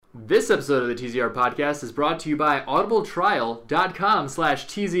This episode of the TZR podcast is brought to you by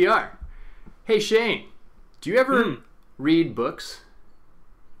audibletrial.com/TZR. Hey Shane, do you ever read books?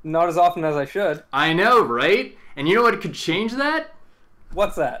 Not as often as I should. I know, right? And you know what could change that?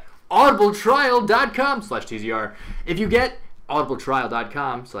 What's that? audibletrial.com/TZR. If you get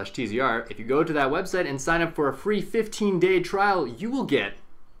audibletrial.com/TZR, if you go to that website and sign up for a free 15-day trial, you will get,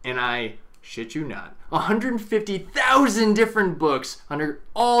 and I shit you not, 150,000 different books under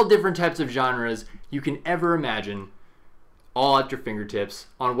all different types of genres you can ever imagine, all at your fingertips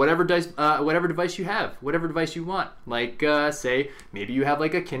on whatever device you have, whatever device you want. Like, say, maybe you have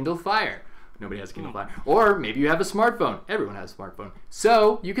like a Kindle Fire. Nobody has a Kindle Fire. Or maybe you have a smartphone. Everyone has a smartphone.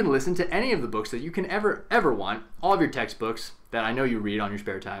 So you can listen to any of the books that you can ever want, all of your textbooks that I know you read on your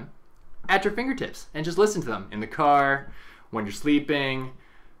spare time, at your fingertips, and just listen to them in the car, when you're sleeping,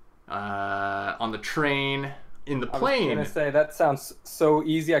 on the train, in the plane. I was gonna say, that sounds so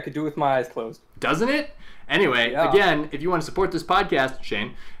easy. I could do it with my eyes closed. Doesn't it? Anyway, Yeah. Again, if you want to support this podcast,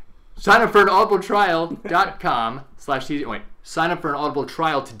 Shane, sign up for an audibletrial.com/TZR. Wait, sign up for an Audible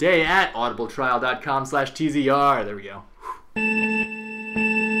trial today at audibletrial.com/TZR. There we go.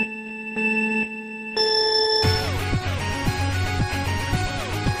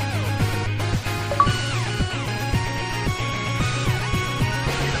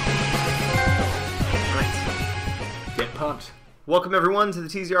 Get pumped. Welcome everyone to the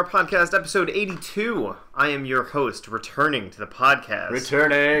TZR Podcast, episode 82. I am your host, returning to the podcast.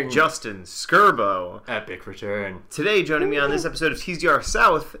 Returning. Justin Skirbo. Epic return. Today, joining me on this episode of TZR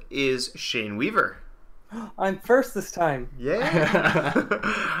South is Shane Weaver. I'm first this time. Yeah.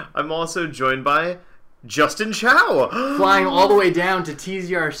 I'm also joined by Justin Chow. Flying all the way down to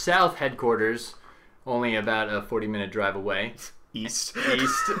TZR South headquarters, only about a 40-minute drive away. East,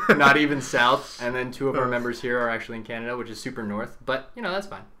 not even south, and then two of our members here are actually in Canada, which is super north, but you know, that's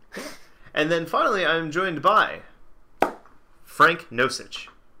fine. And then finally, I'm joined by Frank Nosich.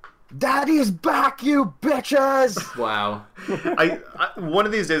 Daddy is back, you bitches! Wow. I one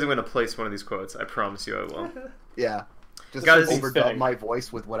of these days I'm going to place one of these quotes. I promise you I will. Yeah. Just Guys, overdub my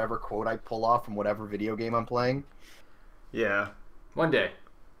voice with whatever quote I pull off from whatever video game I'm playing. Yeah. One day.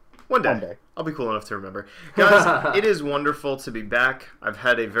 One One day. I'll be cool enough to remember. Guys, it is wonderful to be back. I've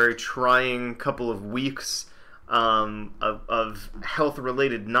had a very trying couple of weeks of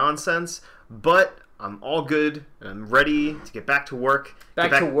health-related nonsense, but I'm all good, and I'm ready to get back to work.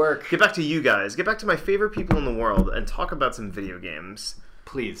 Back to work. Get back to you guys. Get back to my favorite people in the world and talk about some video games.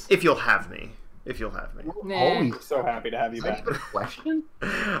 Please. If you'll have me. If you'll have me. Nah. Holy, So happy to have you is that back. even a question?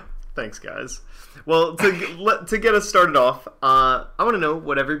 Thanks, guys. Well, to get us started off, I want to know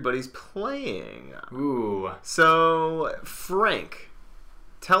what everybody's playing. Ooh. So, Frank,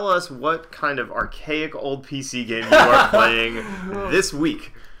 tell us what kind of archaic old PC game you are playing this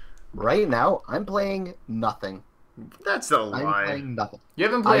week. Right now, I'm playing nothing. That's a I'm lie. playing nothing. You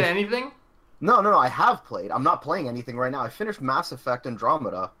haven't played I- anything? No, I have played. I'm not playing anything right now. I finished Mass Effect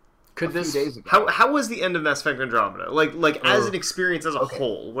Andromeda a few days ago. How was the end of Mass Effect Andromeda? Like as an experience as a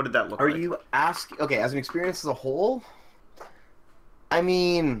whole, what did that look Are like? you asking... Okay, as an experience as a whole, I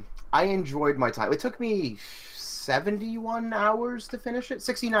mean, I enjoyed my time. It took me 71 hours to finish it.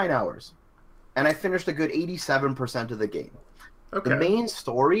 69 hours. And I finished a good 87% of the game. Okay. The main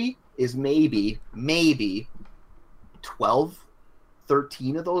story is maybe 12,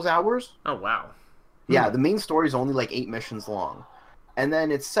 13 of those hours. Oh, wow. Yeah, the main story is only like 8 missions long. And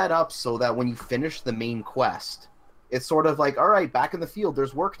then it's set up so that when you finish the main quest, it's sort of like, all right, back in the field,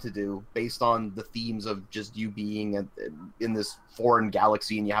 there's work to do based on the themes of just you being in this foreign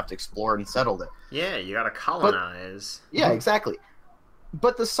galaxy and you have to explore and settle it. Yeah, you gotta colonize. Yeah, exactly.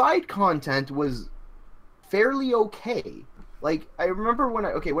 But the side content was fairly okay. Like, I remember when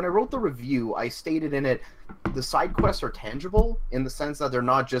I wrote the review, I stated in it, the side quests are tangible in the sense that they're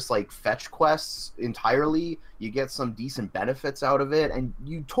not just like fetch quests entirely. You get some decent benefits out of it, and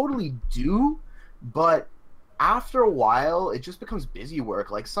you totally do, but after a while, it just becomes busy work.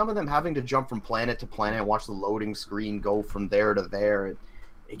 Like, some of them having to jump from planet to planet and watch the loading screen go from there to there.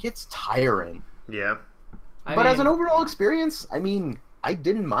 It gets tiring. Yeah. But as an overall experience, I mean, I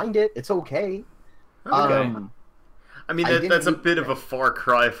didn't mind it. It's okay. Okay. I mean, I didn't that's a need bit of a far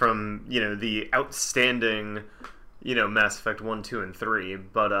cry from, the outstanding, Mass Effect 1, 2, and 3,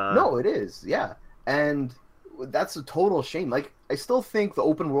 but... No, it is, yeah. And that's a total shame. Like, I still think the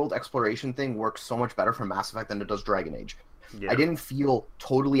open world exploration thing works so much better for Mass Effect than it does Dragon Age. Yeah. I didn't feel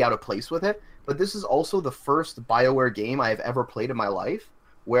totally out of place with it, but this is also the first BioWare game I have ever played in my life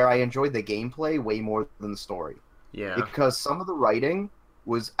where I enjoyed the gameplay way more than the story. Yeah. Because some of the writing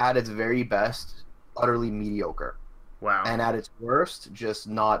was, at its very best, utterly mediocre. Wow. and at its worst, just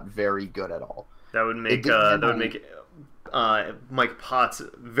not very good at all. That would make didn't handle- Mike Potts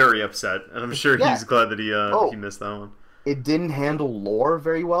very upset, and I'm sure Yeah. he's glad that he Oh. he missed that one. It didn't handle lore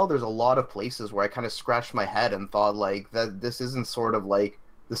very well. There's a lot of places where I kind of scratched my head and thought like that this isn't sort of like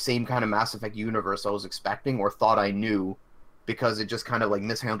the same kind of Mass Effect universe I was expecting or thought I knew, because it just kind of like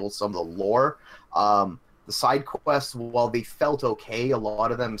mishandled some of the lore. The side quests, while they felt okay, a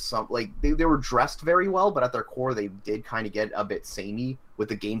lot of them they were dressed very well, but at their core they did kind of get a bit samey with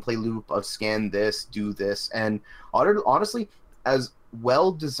the gameplay loop of scan this, do this, and honestly, as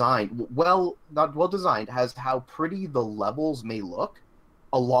well designed, not well designed, as how pretty the levels may look,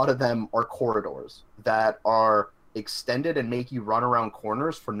 a lot of them are corridors that are extended and make you run around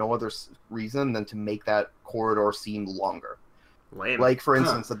corners for no other reason than to make that corridor seem longer. Lame. Like, for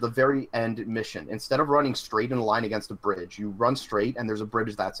instance, at the very end mission, instead of running straight in a line against a bridge, you run straight and there's a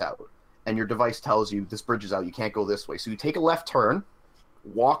bridge that's out. And your device tells you, this bridge is out, you can't go this way. So you take a left turn,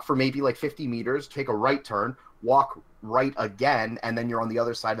 walk for maybe like 50 meters, take a right turn, walk right again, and then you're on the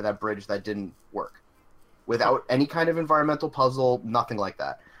other side of that bridge that didn't work. Without any kind of environmental puzzle, nothing like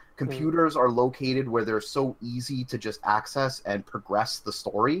that. Computers are located where they're so easy to just access and progress the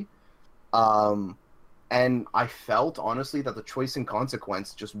story. And I felt, honestly, that the choice and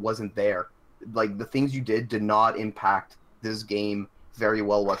consequence just wasn't there. Like, the things you did not impact this game very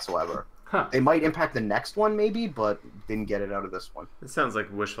well whatsoever. Huh. They might impact the next one, maybe, but didn't get it out of this one. It sounds like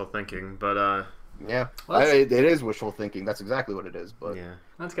wishful thinking, but Yeah, Well, it is wishful thinking. That's exactly what it is. But yeah.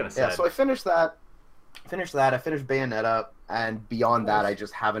 That's kind of yeah, sad. so I finished that. I finished Bayonetta, and beyond that, I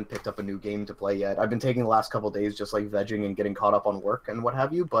just haven't picked up a new game to play yet. I've been taking the last couple of days just like vegging and getting caught up on work and what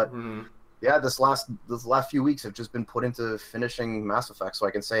have you. But yeah, this last few weeks have just been put into finishing Mass Effect, so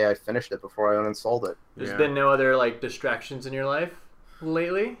I can say I finished it before I uninstalled it. There's been no other like distractions in your life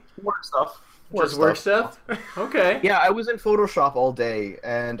lately? Work stuff. Just work stuff? Okay. Yeah, I was in Photoshop all day,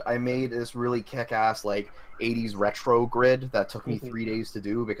 and I made this really kick-ass like 80s retro grid that took me 3 days to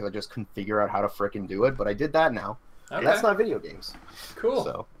do because I just couldn't figure out how to frickin' do it. But I did that now. Okay. And that's not video games. Cool.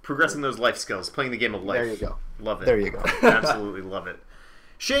 So Progressing those life skills, playing the game of life. there you go. Love it. There you go. Absolutely love it.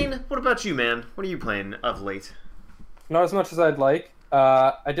 Shane, what about you, man? What are you playing of late? Not as much as I'd like.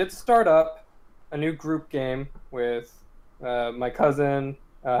 I did start up a new group game with my cousin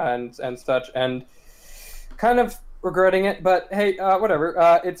and such, and kind of regretting it. But hey,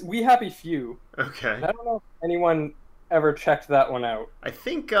 whatever. It's We Happy Few. Okay. And I don't know if anyone ever checked that one out. I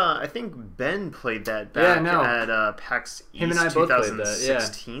think Ben played that back at PAX East Him and I both played that. Yeah.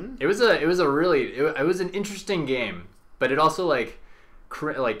 2016. It was an interesting game, but it also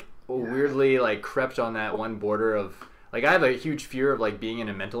weirdly like crept on that one border of like I have a huge fear of like being in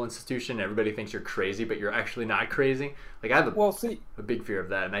a mental institution. Everybody thinks you're crazy, but you're actually not crazy. Like I have a big fear of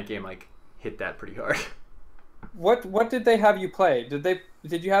that, and that game like hit that pretty hard. What did they have you play? Did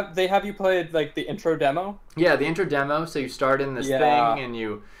they have you play like the intro demo? Yeah, the intro demo. So you start in this thing, and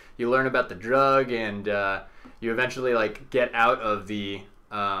you learn about the drug, and you eventually like get out of the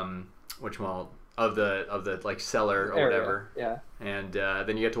of the like cellar or Area. whatever. Yeah. And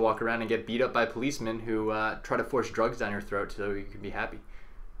then you get to walk around and get beat up by policemen who try to force drugs down your throat so you can be happy.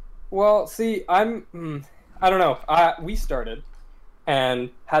 Well, see, I don't know. We started and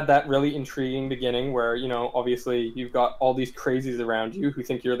had that really intriguing beginning where, you know, obviously you've got all these crazies around you who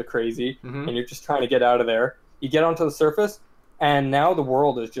think you're the crazy, and you're just trying to get out of there. You get onto the surface, and now the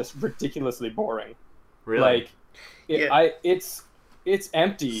world is just ridiculously boring. Really? Like, it's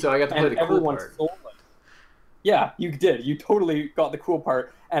empty. So I got to play the cool part. Soulless. Yeah, you did. You totally got the cool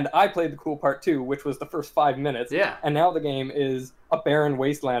part, and I played the cool part too, which was the first 5 minutes. Yeah. And now the game is a barren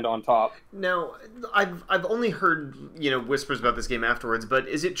wasteland on top. Now, I've only heard, you know, whispers about this game afterwards, but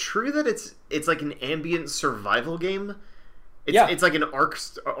is it true that it's like an ambient survival game? It's like an arc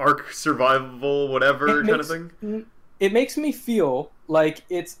survival whatever kind of thing. It makes me feel like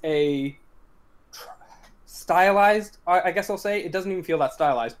it's a stylized, I guess I'll say, it doesn't even feel that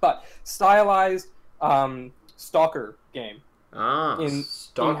stylized, but stylized stalker game.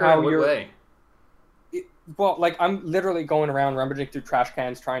 Stalker in what way? Well, like, I'm literally going around rummaging through trash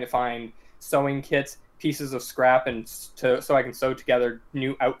cans trying to find sewing kits, pieces of scrap, and so I can sew together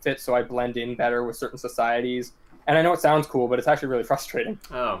new outfits so I blend in better with certain societies. And I know it sounds cool, but it's actually really frustrating.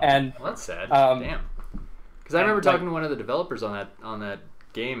 Oh, and well, that's sad. Damn. Because I remember talking to one of the developers on that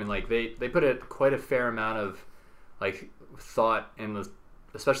game, and like they put quite a fair amount of like thought in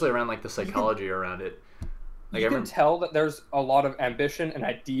especially around like the psychology around it. Like, you can tell that there's a lot of ambition and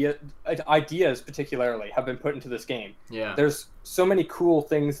ideas particularly have been put into this game. Yeah. There's so many cool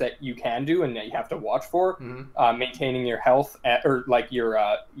things that you can do and that you have to watch for, maintaining your health or like your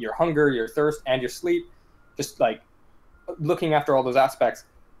hunger, your thirst, and your sleep. Just like looking after all those aspects,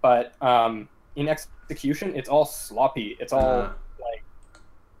 but in execution, it's all sloppy. It's all like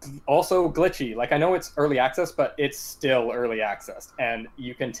also glitchy. Like I know it's early access, but it's still early access, and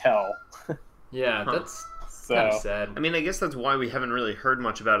you can tell. Yeah, that's So kind of sad. I mean, I guess that's why we haven't really heard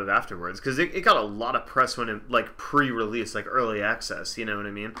much about it afterwards, because it got a lot of press when it, like, pre-release, like, early access, you know what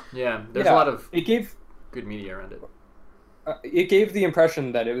I mean? Yeah, there's a lot of it gave good media around it. it gave the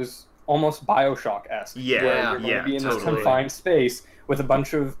impression that it was almost Bioshock-esque. Yeah, where you're going to be in this totally. confined space with a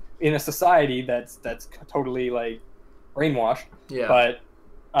bunch of in a society that's totally like brainwashed. Yeah. But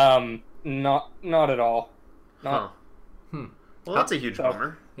not at all. Not Well, that's a huge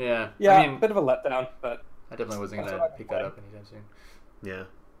bummer. Yeah. yeah, I mean, bit of a letdown, but I definitely wasn't That's gonna what I've pick been that up anytime soon. Yeah.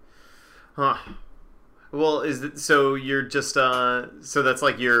 Huh. Well, so you're just so that's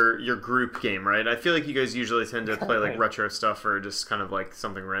like your group game, right? I feel like you guys usually tend to play like retro stuff or just kind of like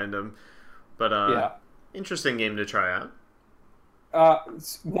something random. But yeah. interesting game to try out.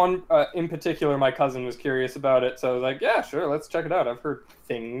 One in particular, my cousin was curious about it, so I was like, "Yeah, sure, let's check it out." I've heard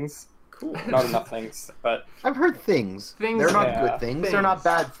things, Cool. not enough things, but I've heard things. Things- They're not Yeah, good things. They're not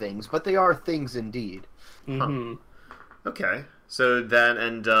bad things, but they are things indeed. mhm. Okay. So that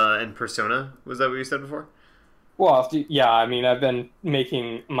and Persona, was that what you said before? Well, yeah, I mean, I've been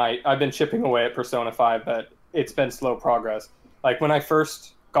chipping away at Persona 5, but it's been slow progress. Like when I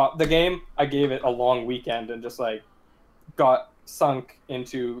first got the game, I gave it a long weekend and just like got sunk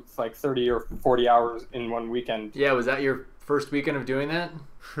into like 30 or 40 hours in one weekend. Yeah, was that your first weekend of doing that?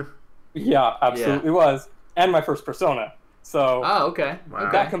 Yeah, absolutely was. And my first Persona. So Oh, okay. Wow.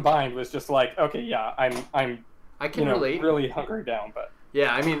 Okay. that combined was just like, okay, yeah, I'm I can relate. really hunkering down, but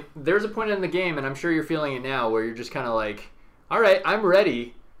Yeah, I mean, there's a point in the game, and I'm sure you're feeling it now, where you're just kind of like, all right, I'm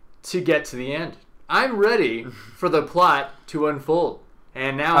ready to get to the end. I'm ready for the plot to unfold.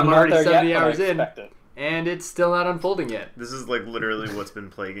 And now I'm not already there 70 yet, but I hours in, expect it. and it's still not unfolding yet. This is like literally what's been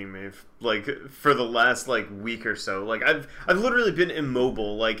plaguing me, like for the last like week or so. Like I've literally been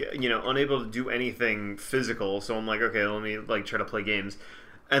immobile, like unable to do anything physical. So I'm like, okay, let me like try to play games,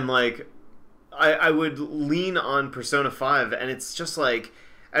 and like I would lean on Persona 5, and it's just like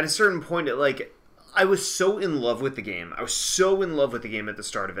at a certain point, I was so in love with the game. I was so in love with the game at the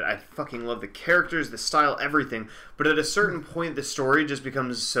start of it. I fucking love the characters, the style, everything. But at a certain point, the story just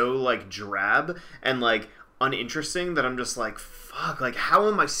becomes so, like, drab and, like, uninteresting that I'm just like, fuck, like, how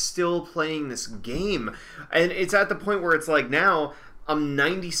am I still playing this game? And it's at the point where it's like, now, I'm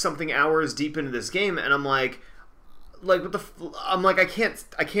 90-something hours deep into this game, and I'm like, what the I'm like, I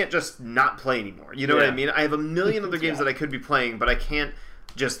can't just not play anymore. You know what I mean? I have a million other games that I could be playing, but I can't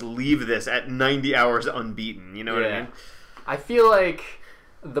just leave this at 90 hours unbeaten. You know what I mean? I feel like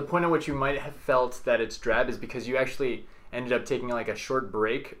the point at which you might have felt that it's drab is because you actually ended up taking like a short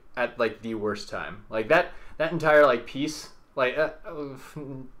break at like the worst time. Like that entire like piece, like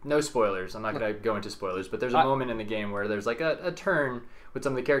no spoilers. I'm not gonna go into spoilers, but there's a moment in the game where there's like a turn with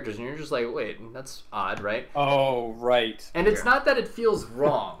some of the characters, and you're just like, wait, that's odd, right? Oh, right. And it's not that it feels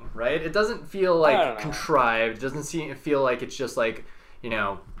wrong, right? It doesn't feel like contrived. It doesn't feel like it's just like,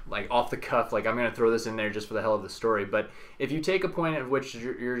 like off the cuff, like I'm going to throw this in there just for the hell of the story. But if you take a point at which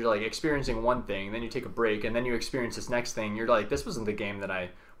you're like experiencing one thing, then you take a break, and then you experience this next thing, you're like, this wasn't the game that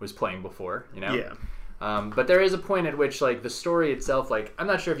I was playing before, Yeah. But there is a point at which like the story itself, like I'm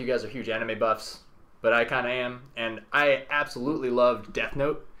not sure if you guys are huge anime buffs, but I kind of am, and I absolutely loved Death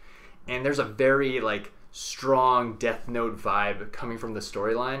Note, and there's a very like strong Death Note vibe coming from the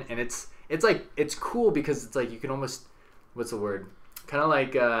storyline, and it's like it's cool because it's like you can almost, what's the word? Kind of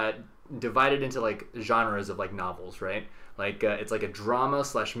like divided into like genres of like novels, right? Like it's like a drama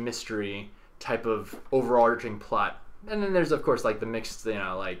 / mystery type of overarching plot, and then there's of course like the mixed,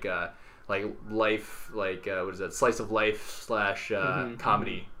 like life, like what is that? Slice of life /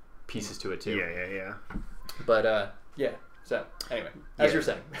 comedy pieces to it too. Yeah. But yeah. So anyway, as you're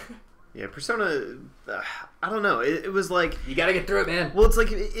saying. Yeah, Persona, I don't know. It was like... You gotta get through it, man. Well, it's like,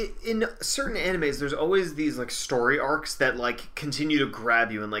 in certain animes, there's always these, like, story arcs that, like, continue to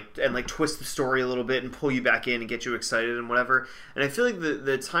grab you and twist the story a little bit and pull you back in and get you excited and whatever. And I feel like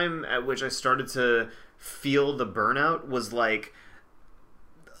the time at which I started to feel the burnout was, like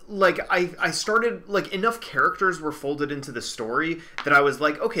I started, like, enough characters were folded into the story that I was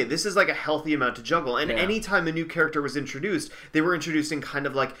like, okay, this is like a healthy amount to juggle. And anytime a new character was introduced, they were introducing kind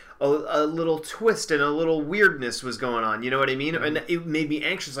of like a little twist and a little weirdness was going on, you know what I mean? And it made me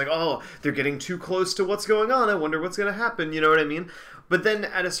anxious, like, oh, they're getting too close to what's going on, I wonder what's going to happen, you know what I mean? But then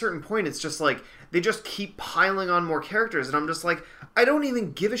at a certain point, it's just like, they just keep piling on more characters, and I'm just like, I don't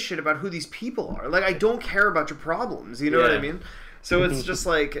even give a shit about who these people are. Like, I don't care about your problems, you know what I mean? So it's just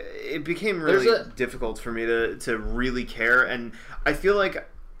like it became really difficult for me to really care, and I feel like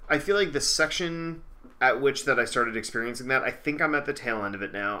the section at which that I started experiencing that, I think I'm at the tail end of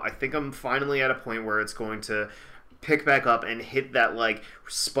it now. I think I'm finally at a point where it's going to pick back up and hit that like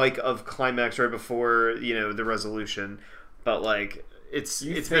spike of climax right before, you know, the resolution. But like it's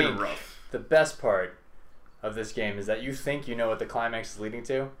been rough. The best part of this game is that you think you know what the climax is leading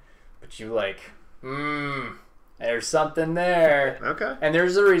to, but you like, there's something there. Okay. And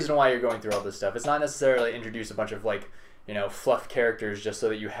there's a reason why you're going through all this stuff. It's not necessarily introduce a bunch of like, you know, fluff characters just so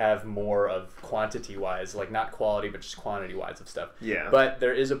that you have more of quantity-wise, like not quality, but just quantity-wise of stuff. Yeah. But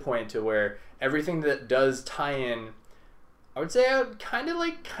there is a point to where everything that does tie in, I would say kind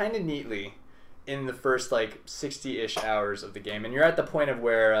of neatly in the first like 60-ish hours of the game. And you're at the point of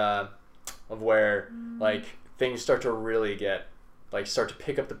where like things start to really start to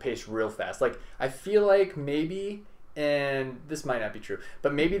pick up the pace real fast. Like I feel like maybe, and this might not be true,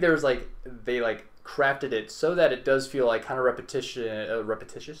 but maybe there's like, they like crafted it so that it does feel like kind of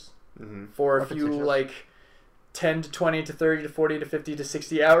repetitious for a few like 10 to 20 to 30 to 40 to 50 to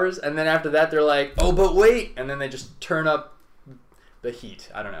 60 hours, and then after that they're like, oh but wait, and then they just turn up the heat.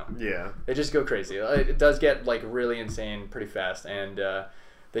 I don't know. Yeah. They just go crazy. It does get like really insane pretty fast, and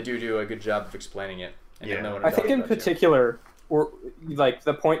they do a good job of explaining it. And Yeah. know what I think in particular, or like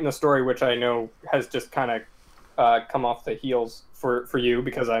the point in the story which I know has just kind of come off the heels for you,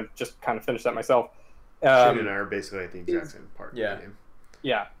 because I've just kind of finished that myself. Shane and I are basically at the exact same part of the game.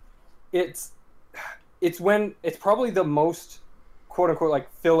 Yeah. It's when it's probably the most quote unquote like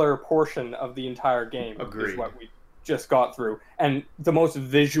filler portion of the entire game. Agreed. Is what we just got through, and the most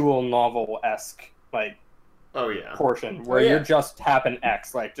visual novel-esque like portion where you're just tapping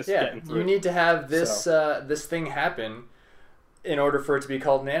X, like just getting through. You need to have this this thing happen in order for it to be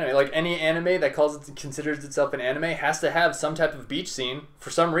called an anime. Like any anime that considers itself an anime has to have some type of beach scene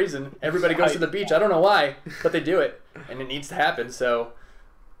for some reason. Everybody goes to the beach. I don't know why, but they do it, and it needs to happen. So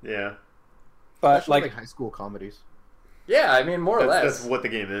yeah, but like high school comedies. Yeah, I mean more or less. That's what the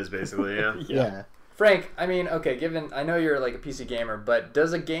game is basically. Yeah. Yeah. Frank, I mean, okay, I know you're like a PC gamer, but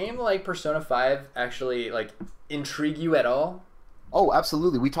does a game like Persona 5 actually like intrigue you at all? Oh,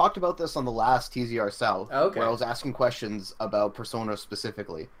 absolutely. We talked about this on the last TZR South, okay, where I was asking questions about Persona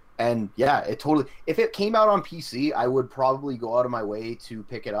specifically. And yeah, it totally... If it came out on PC, I would probably go out of my way to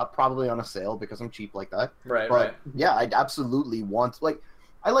pick it up, probably on a sale, because I'm cheap like that. Right, but yeah, I'd absolutely want... Like,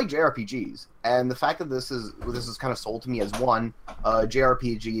 I like JRPGs, and the fact that this is kind of sold to me as one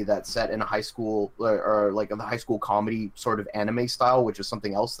JRPG that's set in a high school or like a high school comedy sort of anime style, which is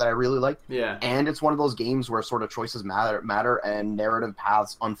something else that I really like. Yeah. And it's one of those games where sort of choices matter and narrative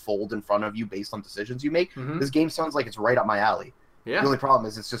paths unfold in front of you based on decisions you make. Mm-hmm. This game sounds like it's right up my alley. Yeah. The only problem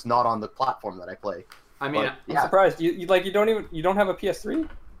is it's just not on the platform that I play. I mean, but, I'm surprised you don't have a PS3.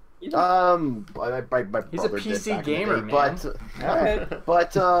 My he's a brother did PC back in the gamer, day, man.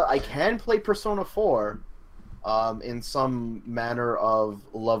 but I can play Persona 4 in some manner of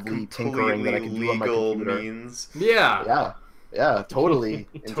lovely tinkering that I can do on my computer. Means. Yeah, totally,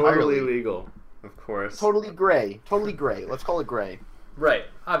 totally legal, of course. Totally gray. Let's call it gray. Right,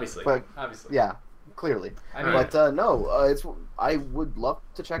 obviously. Yeah, clearly. I mean, but no, I would love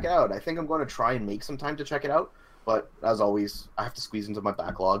to check it out. I think I'm going to try and make some time to check it out. But as always, I have to squeeze into my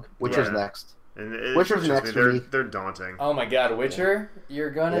backlog. Witcher's next. Witcher's next for me. They're daunting. Oh my god, Witcher,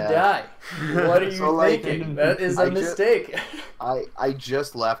 you're gonna die. What are you thinking? That is a mistake. I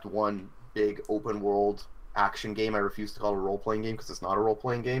just left one big open world action game. I refuse to call it a role playing game because it's not a role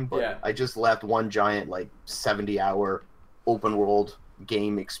playing game. But I just left one giant 70-hour open world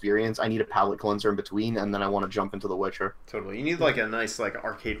game experience. I need a palate cleanser in between, and then I want to jump into The Witcher. Totally. You need a nice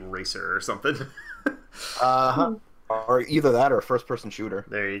arcade racer or something. Or either that or a first-person shooter.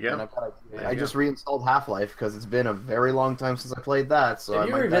 There you go. I just reinstalled Half-Life because it's been a very long time since I played that. So if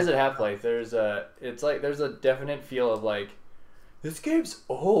you revisit Half-Life, there's a definite feel of this game's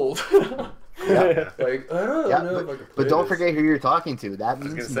old. Yeah. I don't know if I can play but don't this. forget who you're talking to. That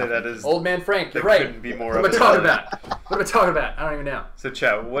means I was gonna say that is Old Man Frank. You're right. Couldn't be more. What am I talking about? What am I talking about? I don't even know. So,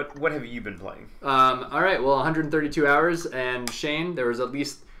 Chad, what have you been playing? All right. Well, 132 hours, and Shane, there was at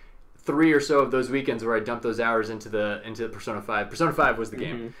least 3 or so of those weekends where I dumped those hours into Persona 5. Persona 5 was the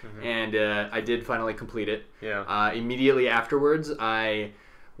game, and I did finally complete it. Yeah. Immediately afterwards, I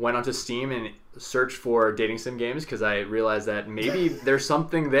went onto Steam and searched for dating sim games because I realized that maybe there's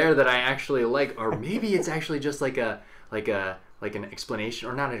something there that I actually like, or maybe it's actually just like an explanation,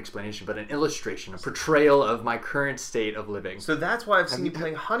 or not an explanation, but an illustration, a portrayal of my current state of living. So that's why I've seen you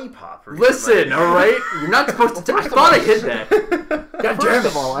playing Honey Pop. Listen, all right? You're not supposed to... I thought I hit that. God damn First it.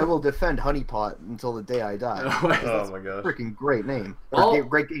 of all, I will defend Honeypot until the day I die. Oh my god. Freaking great name. Well-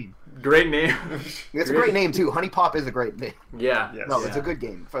 Great game. Great name. It's a great name too. Honeypot is a great name. Yeah. Yes. No, Yeah. it's a good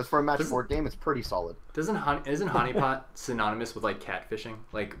game. For a matchboard game, it's pretty solid. Isn't honeypot synonymous with like catfishing?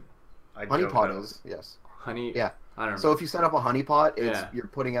 Like I don't know. Honeypot is, yes. honey. Yeah. I don't know. So if you set up a honeypot, Yeah. you're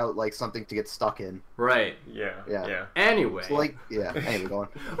putting out like something to get stuck in. Right. Yeah. Yeah. Yeah. Anyway. So like, yeah. Anyway, go on.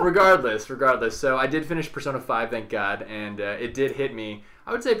 regardless. So I did finish Persona 5, thank God, and it did hit me.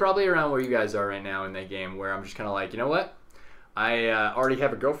 I would say probably around where you guys are right now in that game, where I'm just kind of like, you know what? I already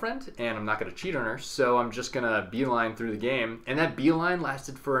have a girlfriend, and I'm not going to cheat on her, so I'm just going to beeline through the game. And that beeline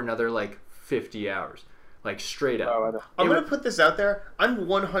lasted for another, like, 50 hours. Like, straight up. Oh, I don't- I'm gonna put this out there. I'm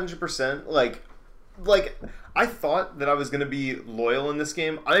 100% like I thought that I was gonna be loyal in this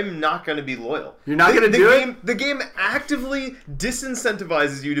game. I'm not gonna be loyal. You're not gonna do it? The game actively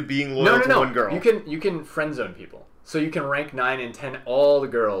disincentivizes you to being loyal to one girl. You can friend zone people. So you can rank 9 and 10 all the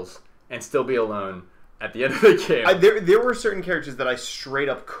girls and still be alone at the end of the game. There were certain characters that I straight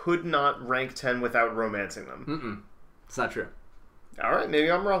up could not rank 10 without romancing them. It's not true. All right,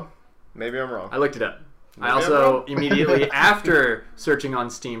 maybe I'm wrong. Maybe I'm wrong. I looked it up. I Maybe I'm also wrong. immediately after searching on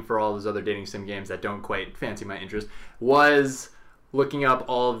Steam for all those other dating sim games that don't quite fancy my interest was looking up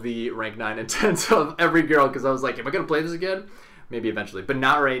all of the rank 9 and 10s of every girl because I was like, am I going to play this again? Maybe eventually, but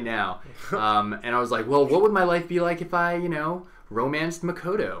not right now. And I was like, well, what would my life be like if I, romanced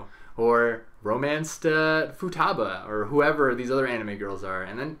Makoto or romanced Futaba or whoever these other anime girls are?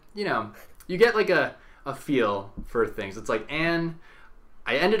 And then, you get like a feel for things. It's like Anne.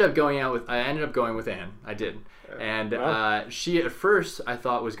 I ended up going with Anne. I did. And she at first I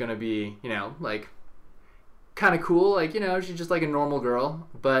thought was going to be, like kind of cool. Like, she's just like a normal girl.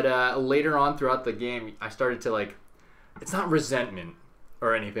 But later on throughout the game, I started to like, it's not resentment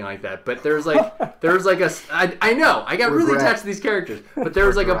or anything like that. But I know, I got really Regret. attached to these characters. But there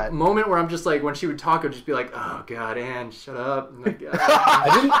was like a Regret. moment where I'm just like, when she would talk, I'd just be like, oh God, Anne, shut up. I'm like,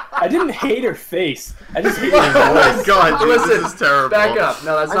 I didn't hate her face. I just hated Oh her my voice. god, dude, Listen, this is terrible. back up.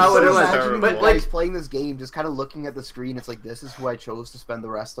 No, that's I'm not what so it was. imagining But you like, guys playing this game, just kind of looking at the screen. It's like, this is who I chose to spend the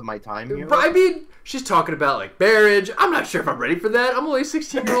rest of my time here. But I mean, she's talking about like marriage. I'm not sure if I'm ready for that. I'm only a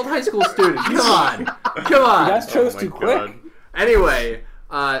 16-year-old high school student. Come on. Come on. You guys chose Oh my too God. quick. Anyway,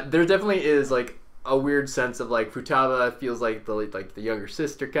 there definitely is like a weird sense of like Futaba feels like the younger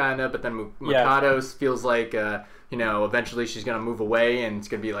sister kind of, but then Mikado feels like eventually she's gonna move away and it's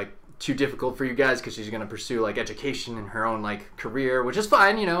gonna be like too difficult for you guys because she's gonna pursue like education and her own like career, which is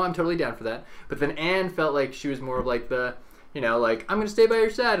fine. I'm totally down for that. But then Anne felt like she was more of like the like I'm gonna stay by your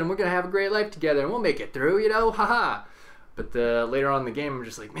side and we're gonna have a great life together and we'll make it through. Haha. But later on in the game, I'm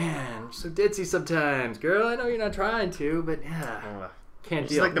just like, man, you're so ditzy sometimes, girl. I know you're not trying to, but yeah, can't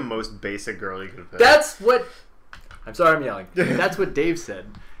She's deal. like the most basic girl you could have picked. That's what. I'm sorry, I'm yelling. That's what Dave said,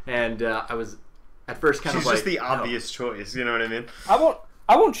 and I was at first kind She's of like, just the no. obvious choice, you know what I mean?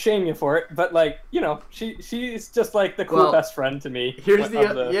 I won't shame you for it, but like she's just like the cool Well, best friend to me. Here's of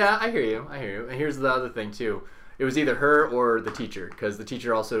yeah, I hear you. And here's the other thing too. It was either her or the teacher, because the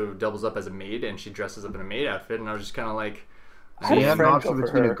teacher also doubles up as a maid, and she dresses up in a maid outfit, and I was just kind of like, I had You a have an friend option go for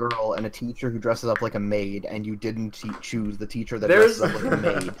between her. a girl and a teacher who dresses up like a maid, and you didn't choose the teacher that there's dresses up like a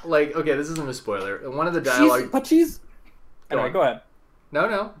maid. like, okay, this isn't a spoiler. One of the dialogue. Anyway, on. go ahead.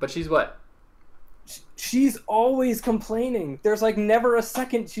 No, but she's what? She's always complaining. There's like never a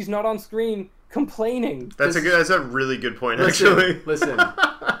second she's not on screen complaining. That's a really good point, Listen, actually. listen.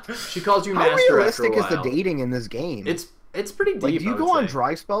 She calls you How master after a realistic is the while. dating in this game? It's pretty deep. like, do I you would go on say.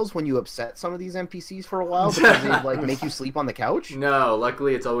 dry spells when you upset some of these NPCs for a while because they like make you sleep on the couch? No,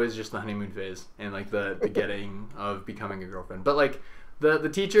 luckily it's always just the honeymoon phase and like the getting of becoming a girlfriend. But like the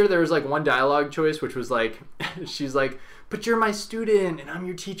teacher, there was like one dialogue choice which was like, she's like, but you're my student and I'm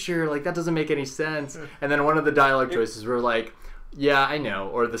your teacher. Like that doesn't make any sense. And then one of the dialogue choices were like, yeah, I know.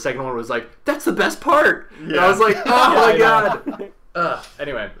 Or the second one was like, that's the best part. And I was like, oh my god.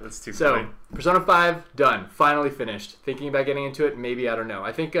 Anyway, That's too so funny. Persona 5 done, finally finished. Thinking about getting into it, maybe, I don't know.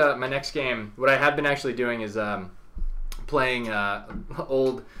 I think my next game, what I have been actually doing is playing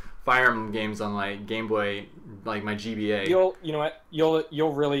old Fire Emblem games on my Game Boy, like my GBA.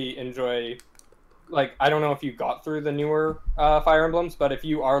 You'll really enjoy. Like, I don't know if you got through the newer Fire Emblems, but if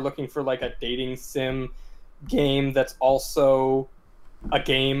you are looking for like a dating sim game that's also a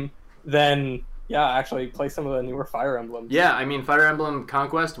game, then yeah, actually play some of the newer Fire Emblems. Yeah, I mean, Fire Emblem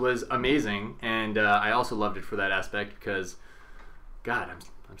Conquest was amazing, and I also loved it for that aspect because, God,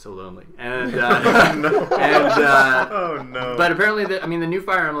 I'm so lonely. And Oh no. but apparently, the new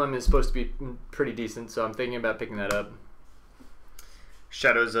Fire Emblem is supposed to be pretty decent, so I'm thinking about picking that up.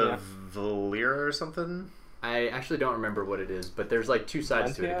 Shadows of Valyria or something? I actually don't remember what it is, but there's like two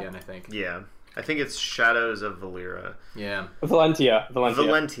sides to it Valentia? again, I think. Yeah. I think it's Shadows of Valyria. Yeah. Valentia.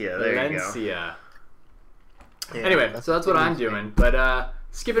 Valentia, there you go. Valencia. Yeah. Anyway, so that's what I'm doing. But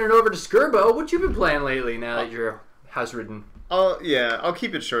skipping it over to Skirbo, what you been playing lately now that you're house-ridden? I'll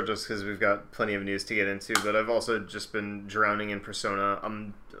keep it short just because we've got plenty of news to get into, but I've also just been drowning in Persona.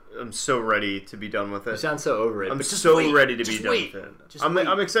 I'm so ready to be done with You it. sound so over it. I'm but just so wait. ready to be Just done wait. with it. Just I'm wait.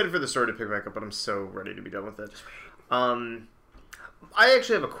 excited for the story to pick back up, but I'm so ready to be done with it. I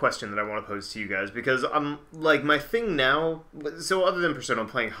actually have a question that I want to pose to you guys because I'm like my thing now. So other than Persona, I'm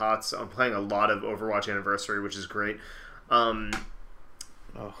playing HOTS. I'm playing a lot of Overwatch Anniversary, which is great. But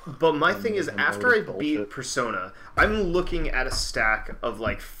my thing is, after I beat Persona, I'm looking at a stack of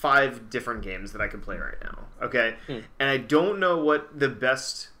like 5 different games that I can play right now. Okay, and I don't know what the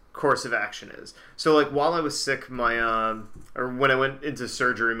best course of action is. So like while I was sick, or when I went into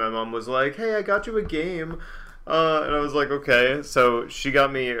surgery, my mom was like, "Hey, I got you a game." And I was like, okay. So she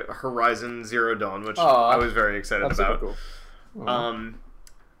got me Horizon Zero Dawn, which I was very excited about. Super cool.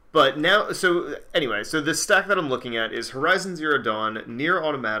 But now, so anyway, so the stack that I'm looking at is Horizon Zero Dawn, Nier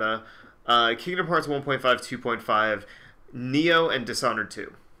Automata, Kingdom Hearts 1.5, 2.5, Neo, and Dishonored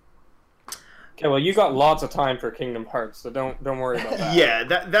 2. Okay, well, you got lots of time for Kingdom Hearts, so don't worry about that. Yeah,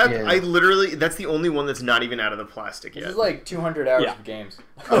 I literally, that's the only one that's not even out of the plastic yet. This is like 200 hours Yeah. of games.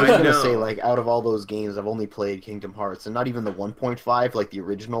 I was gonna know. say, like, out of all those games, I've only played Kingdom Hearts, and not even the 1.5, like the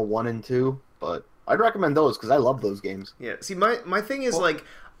original 1 and 2. But I'd recommend those because I love those games. Yeah, see, my thing is, like,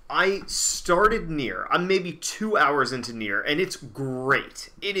 I started Nier. I'm maybe 2 hours into Nier, and it's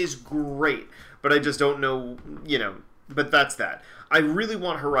great. It is great. But I just don't know, but that's that. I really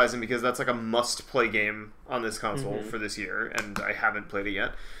want Horizon because that's like a must-play game on this console for this year, and I haven't played it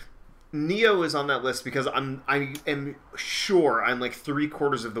yet. Neo is on that list because I am sure I'm like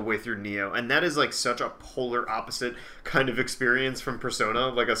 3/4 of the way through Neo, and that is like such a polar opposite kind of experience from Persona,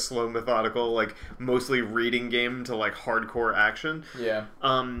 like a slow, methodical, like mostly reading game to like hardcore action. Yeah.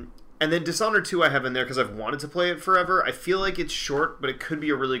 And then Dishonored 2 I have in there because I've wanted to play it forever. I feel like it's short, but it could be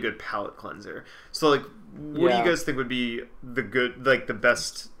a really good palate cleanser. So like, what do you guys think would be the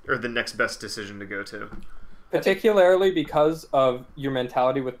best or the next best decision to go to? Particularly because of your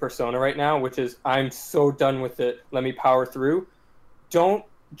mentality with Persona right now, which is, I'm so done with it, let me power through. Don't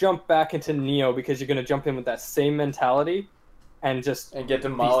jump back into Neo because you're going to jump in with that same mentality and get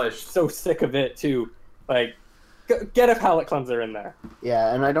demolished. So sick of it, too. Like, get a palate cleanser in there.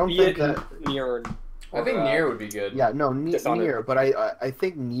 Yeah, and I don't think that... Nier I think Nier would be good. Yeah, no, Dishonored. Nier, but I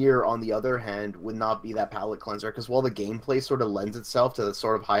think Nier, on the other hand, would not be that palate cleanser, because while the gameplay sort of lends itself to the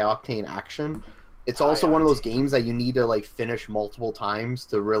sort of high-octane action, it's also one of those games that you need to, like, finish multiple times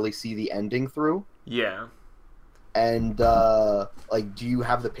to really see the ending through. Yeah. And, like, do you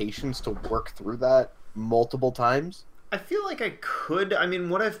have the patience to work through that multiple times? I feel like I could. I mean,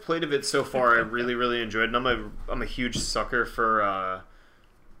 what I've played of it so far, I really, really enjoyed, and I'm a huge sucker for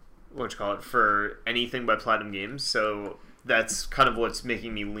for anything by Platinum Games. So that's kind of what's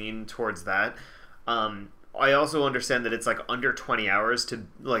making me lean towards that. I also understand that it's like under 20 hours to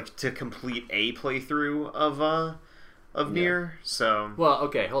complete a playthrough of Nier. So Well,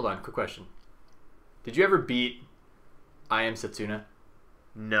 okay, hold on. Quick question. Did you ever beat I Am Setsuna?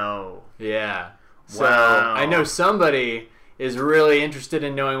 no. Yeah. So Wow. I know somebody is really interested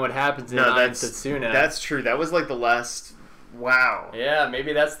in knowing what happens in I Am Setsuna. That's true. That was like the last. Wow. Yeah,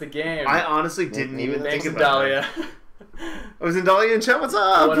 maybe that's the game. I honestly didn't even Thanks, think about Dahlia. that. I was in Dahlia and chat. What's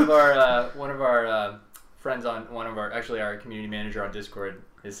up? one of our friends on our community manager on Discord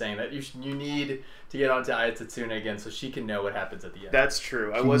is saying that you need to get onto Aya Tatsuna again so she can know what happens at the end. That's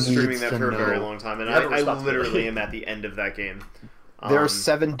true. I She was streaming needs that to for a very know. long time, and You have a I responsibility. literally am at the end of that game. There are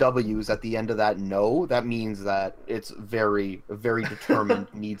 7 W's at the end of that no. That means that it's very, very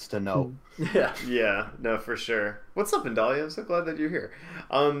determined, needs to know. Yeah. Yeah, no, for sure. What's up, Indalia? I'm so glad that you're here.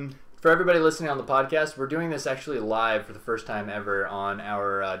 For everybody listening on the podcast, we're doing this actually live for the first time ever on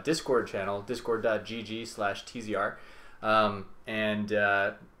our Discord channel, discord.gg/TZR.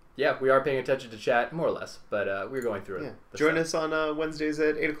 Yeah, we are paying attention to chat, more or less, but we're going through it. Yeah. this Join time. us on Wednesdays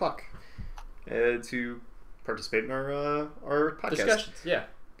at 8 o'clock to participate in our podcast. Discussions, yeah.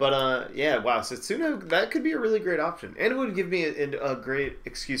 But yeah, wow, Setsuna, that could be a really great option. And it would give me a great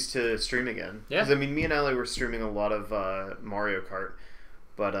excuse to stream again. Yeah. Because, I mean, me and Ali were streaming a lot of Mario Kart.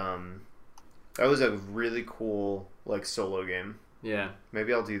 But that was a really cool, like, solo game. Yeah.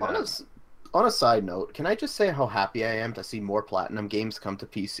 Maybe I'll do that. on a side note, can I just say how happy I am to see more Platinum games come to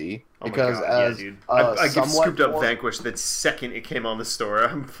PC? Oh Because my God, as dude. a I somewhat scooped up more- Vanquish the second it came on the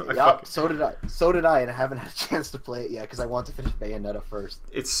store. Yup, so did I. So did I, and I haven't had a chance to play it yet because I want to finish Bayonetta first.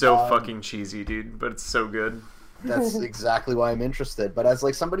 It's so fucking cheesy, dude, but it's so good. That's exactly why I'm interested. But as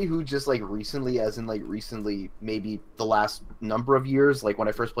like somebody who just like recently, as in like recently, maybe the last number of years, like when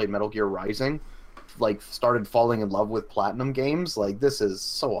I first played Metal Gear Rising, like started falling in love with Platinum games. Like this is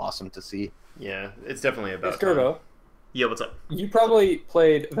so awesome to see. Yeah, it's definitely about Hey, Skirbo, Yeah, what's up? you probably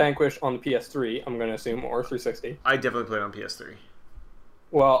played Vanquish on the PS3, I'm going to assume, or 360. I definitely played on PS3.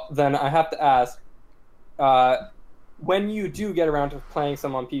 Well, then I have to ask, when you do get around to playing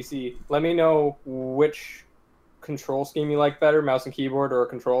some on PC, let me know which control scheme you like better, mouse and keyboard or a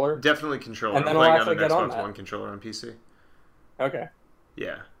controller. Definitely controller. And then I'm I'll playing on an actually get on Xbox that. One controller on PC. Okay.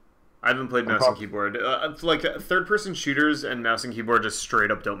 Yeah. I haven't played mouse and keyboard. Like, third-person shooters and mouse and keyboard just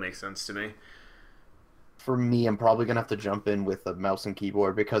straight up don't make sense to me. For me, I'm probably gonna have to jump in with a mouse and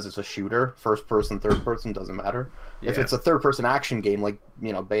keyboard because it's a shooter. First person, third person doesn't matter. If Yeah. it's a third person action game like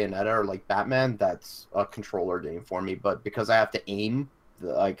Bayonetta or like Batman, that's a controller game for me. But because I have to aim,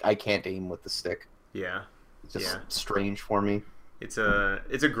 like I can't aim with the stick. Yeah. It's just Yeah. strange for me. It's a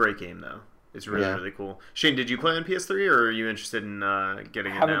great game, though. It's really, Yeah. really cool. Shane, did you play on PS3, or are you interested in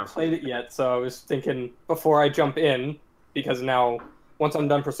getting I it haven't now? played it yet, so I was thinking before I jump in, because now, once I'm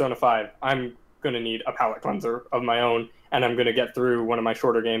done Persona 5, I'm going to need a palate cleanser of my own, and I'm going to get through one of my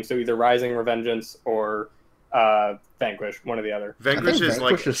shorter games, so either Rising, Revengeance, or Vanquish, one or the other. Vanquish is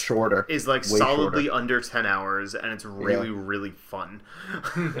Vanquish is shorter. is like Way solidly shorter. under 10 hours, and it's really, really fun.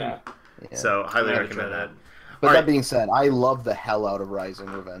 Yeah. Yeah. So, highly Yeah, recommend try that. that. But All that right. being said, I love the hell out of Rising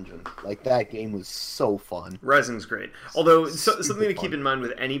Revengeance. Like that game was so fun. Rising's great. Although, Super something to keep fun. in mind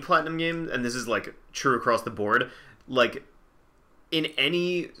with any Platinum game, and this is like true across the board, like in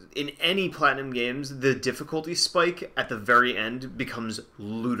any Platinum games, the difficulty spike at the very end becomes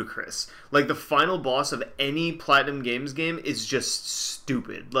ludicrous. Like the final boss of any Platinum Games game is just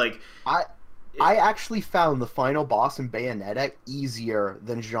stupid. Like I actually found the final boss in Bayonetta easier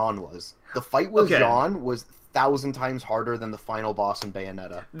than Jean was. The fight with Okay. Jean was 1,000 times harder than the final boss in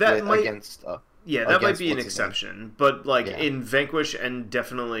Bayonetta. That might- against yeah, that might against be an what's his name? exception, but like Yeah. in Vanquish and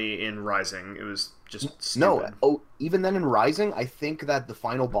definitely in Rising, it was just stupid. No, even then in Rising, I think that the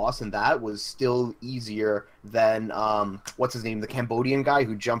final boss in that was still easier than what's his name, the Cambodian guy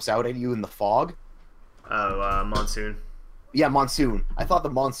who jumps out at you in the fog. Oh, Monsoon. Yeah, Monsoon. I thought the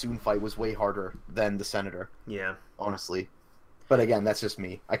Monsoon fight was way harder than the Senator, Yeah. honestly. But again, that's just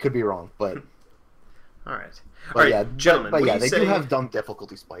me. I could be wrong, but All right. but All right, yeah, gentlemen. but what yeah, do they you do say? have dumb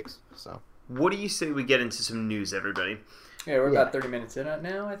difficulty spikes. So What do you say we get into some news, everybody? Yeah, we're Yeah. about 30 minutes in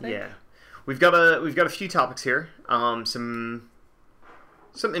now, I think. Yeah, we've got a few topics here.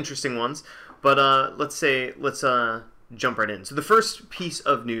 Some interesting ones, but let's jump right in. So the first piece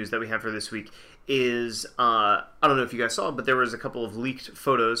of news that we have for this week is I don't know if you guys saw, but there was a couple of leaked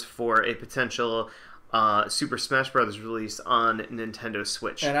photos for a potential Super Smash Bros. Release on Nintendo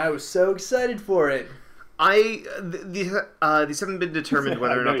Switch. And I was so excited for it. These haven't been determined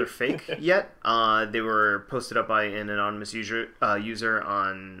whether or not they're fake yet. They were posted up by an anonymous user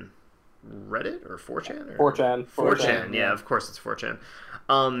on Reddit or 4chan? Or? 4chan. 4chan, yeah, of course it's 4chan.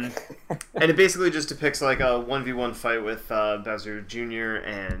 And it basically just depicts like a 1v1 fight with Bowser Jr.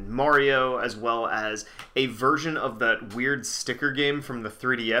 and Mario, as well as a version of that weird sticker game from the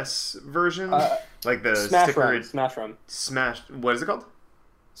 3DS version. Like the Smash sticker... Run. Smash Run. What is it called?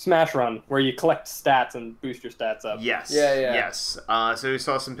 Smash Run, where you collect stats and boost your stats up. Yes. Yeah, yeah. Yes. So we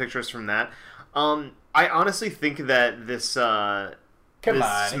saw some pictures from that. I honestly think that this Come this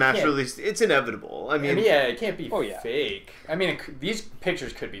on, it Smash can't- release, it's inevitable. I mean, yeah, it can't be Oh, yeah. fake. I mean, these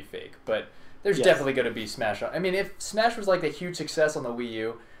pictures could be fake, but there's Yes. definitely going to be Smash. I mean, if Smash was like a huge success on the Wii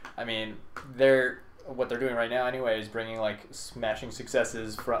U, I mean, what they're doing right now anyway is bringing like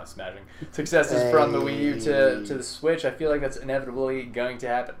successes from the Wii U to the Switch. I feel like that's inevitably going to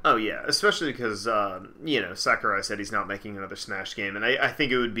happen. oh yeah, especially because Sakurai said he's not making another Smash game, and I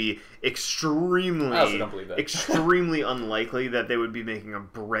think it would be extremely, I also don't believe that. extremely unlikely that they would be making a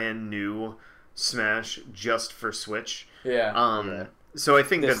brand new Smash just for Switch. Yeah. Yeah. So I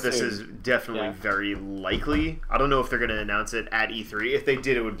think This that this is- is definitely yeah. very likely. I don't know if they're going to announce it at E3. If they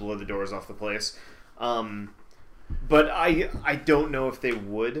did, it would blow the doors off the place. But I don't know if they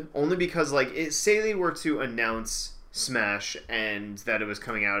would, only because like say they were to announce Smash and that it was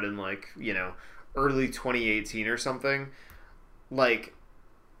coming out in like early 2018 or something, like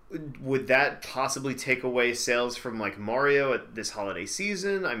would that possibly take away sales from like Mario at this holiday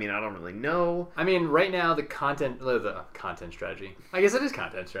season? I mean, I don't really know. I mean, right now the content strategy. I guess it is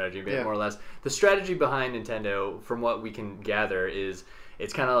content strategy, more or less. The strategy behind Nintendo, from what we can gather, is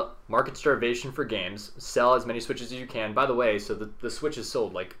it's kind of market starvation for games. Sell as many Switches as you can. By the way, so the Switch is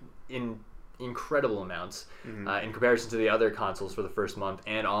sold like in incredible amounts in comparison to the other consoles for the first month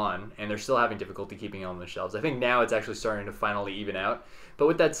and they're still having difficulty keeping it on the shelves. I think now it's actually starting to finally even out. But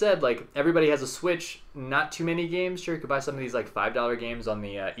with that said, like, everybody has a Switch, not too many games. Sure, you could buy some of these like $5 games on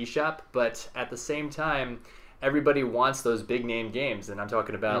the eShop, but at the same time, everybody wants those big name games, and I'm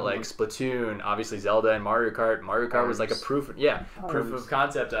talking about like Splatoon, obviously Zelda, and Mario Kart. Mario Kart was like a proof of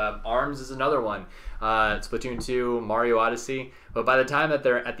concept. ARMS is another one. Splatoon 2, Mario Odyssey. But by the time that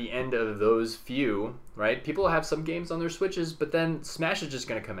they're at the end of those few, right, people have some games on their Switches, but then Smash is just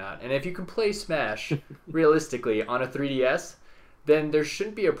going to come out. And if you can play Smash realistically on a 3DS, then there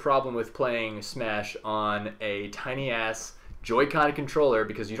shouldn't be a problem with playing Smash on a tiny ass Joy-Con controller,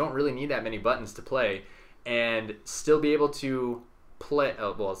 because you don't really need that many buttons to play, and still be able to play,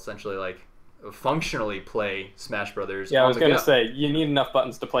 essentially like functionally play Smash Brothers. Yeah, I was going to say, you need enough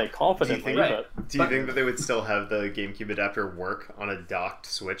buttons to play confidently. Do you think that they would still have the GameCube adapter work on a docked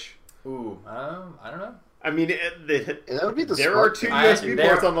Switch? Ooh, I don't know. I mean, that would be there are two USB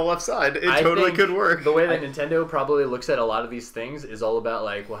ports on the left side. It totally could work. The way that Nintendo probably looks at a lot of these things is all about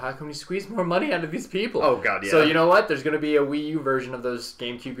like, well, how can we squeeze more money out of these people? Oh god, yeah. So you know what? There's going to be a Wii U version of those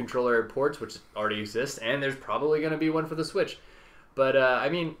GameCube controller ports, which already exist, and there's probably going to be one for the Switch. But I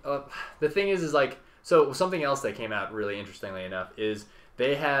mean, the thing is like, so something else that came out really interestingly enough is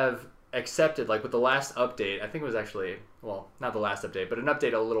they have accepted, like with the last update, I think it was actually, well, not the last update, but an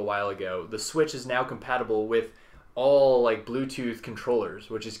update a little while ago, the Switch is now compatible with all like Bluetooth controllers,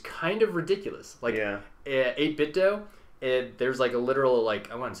 which is kind of ridiculous. Like 8BitDo, there's like a literal, like,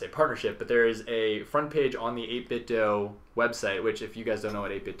 I wouldn't say partnership, but there is a front page on the 8BitDo website, which if you guys don't know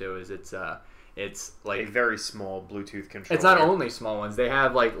what 8BitDo is, it's like a very small Bluetooth controller. It's not only small ones. They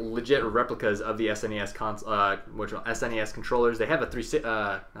have like legit replicas of the SNES SNES controllers. They have a not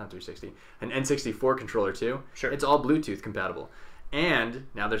 360, an N64 controller too. Sure. It's all Bluetooth compatible. And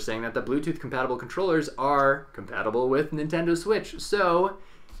now they're saying that the Bluetooth compatible controllers are compatible with Nintendo Switch. So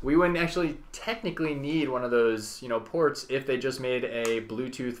we wouldn't actually technically need one of those, ports if they just made a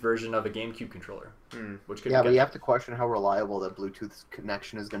Bluetooth version of a GameCube controller. Which could but you have to question how reliable that Bluetooth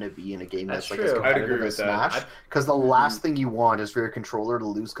connection is going to be in a game that's like as competitive as Smash. Because the last thing you want is for your controller to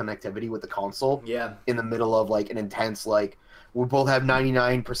lose connectivity with the console. Yeah. In the middle of like an intense, like, we both have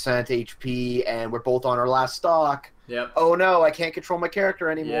 99% HP and we're both on our last stock. Yep. Oh no, I can't control my character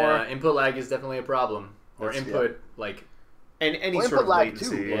anymore. Yeah, input lag is definitely a problem. Or input like. And any sort of latency,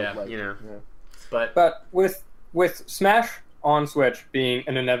 too, But with Smash on Switch being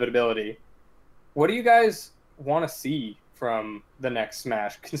an inevitability, what do you guys want to see from the next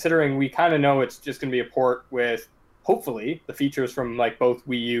Smash? Considering we kind of know it's just going to be a port with, hopefully, the features from like both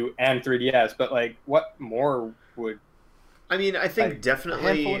Wii U and 3DS. But like, what more would? I mean, I think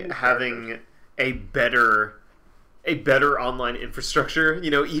definitely having a better online infrastructure.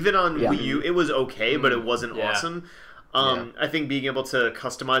 Even on Wii U, it was okay, but it wasn't awesome. I think being able to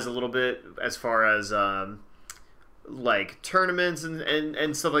customize a little bit as far as like tournaments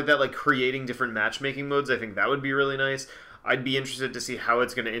and stuff like that, like creating different matchmaking modes, I think that would be really nice. I'd be interested to see how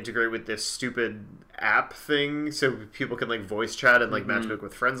it's going to integrate with this stupid app thing, so people can like voice chat and like matchmake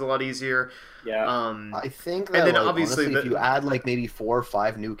with friends a lot easier. Yeah. I think that, and then like, obviously honestly, if you add like maybe 4 or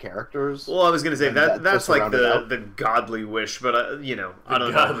 5 new characters. Well, I was going to say that's like the godly wish, but I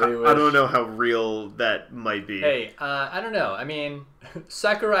don't know how real that might be. Hey, I don't know. I mean,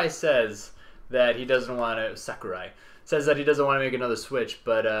 Sakurai says that he doesn't want to make another Switch,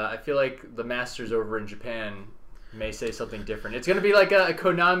 but I feel like the masters over in Japan may say something different. It's going to be like a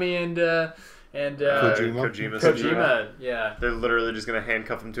Konami and Kojima. Yeah. They're literally just going to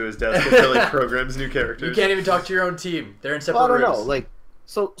handcuff him to his desk until he programs new characters. You can't even talk to your own team. They're in separate rooms. I don't know. Like,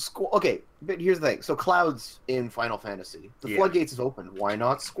 so, okay, but here's the thing. So Cloud's in Final Fantasy. The floodgates is open. Why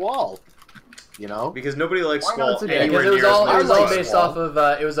not Squall? Because nobody likes Squall anywhere near. It was all based off of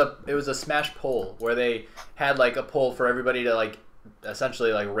it was a Smash poll where they had like a poll for everybody to like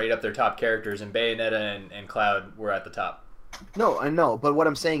essentially like rate up their top characters, and Bayonetta and Cloud were at the top. No, I know, but what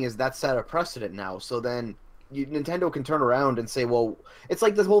I'm saying is that set a precedent now. So then Nintendo can turn around and say, well, it's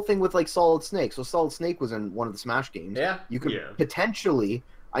like this whole thing with like Solid Snake. So Solid Snake was in one of the Smash games. Yeah. You could potentially,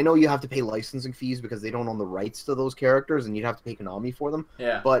 I know you have to pay licensing fees because they don't own the rights to those characters, and you'd have to pay Konami for them.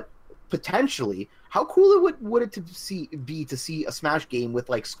 Yeah. But potentially, how cool would it be to see a Smash game with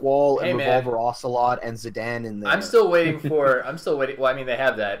like Squall and Hey, man. Revolver Ocelot and Zidane in there? I'm still waiting. Well, I mean, they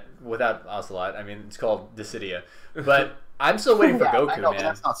have that without Ocelot. I mean, it's called Dissidia, but I'm still waiting for Goku, I know, but man.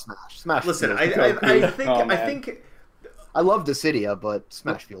 that's not Smash. Smash. Listen, feels I better. think Oh, man. I think I love Dissidia, but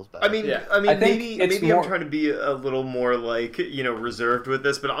Smash feels better. I mean, Yeah. I mean, I think maybe it's more- I'm trying to be a little more like reserved with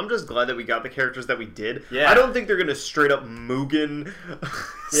this, but I'm just glad that we got the characters that we did. Yeah. I don't think they're gonna straight up Mugen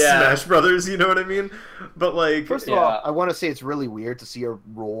Yeah. Smash Brothers. You know what I mean? But like, First of all, I want to say it's really weird to see your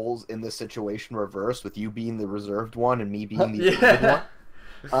roles in this situation reversed, with you being the reserved one and me being the favored Yeah, one.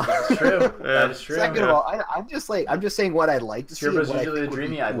 that's true. That is true. Second of all, I'm just saying what I'd like to see. Turbo's and what I usually think the would be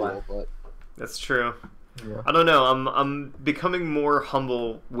dreamy-eyed cool, one. but that's true. Yeah. I don't know. I'm becoming more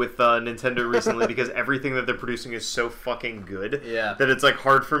humble with Nintendo recently because everything that they're producing is so fucking good Yeah. that it's like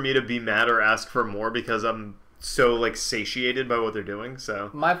hard for me to be mad or ask for more because I'm so like satiated by what they're doing. So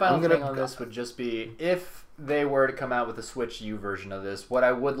My final I'm gonna- thing on this would just be if they were to come out with a Switch U version of this, what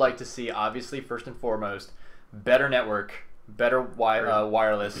I would like to see, obviously, first and foremost, better network, better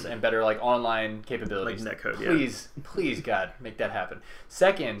wireless, and better like online capabilities. Like netcode, yeah. Please, God, make that happen.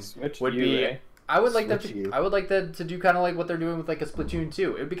 Second Switch would U, be eh? I would like Switch U. them to do kind of like what they're doing with like a Splatoon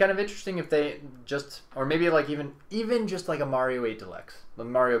 2. It would be kind of interesting if they just, or maybe like even just like a Mario 8 Deluxe, the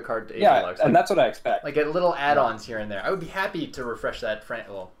Mario Kart 8 Yeah, Deluxe, and that's what I expect. like get little add-ons here and there. I would be happy to refresh that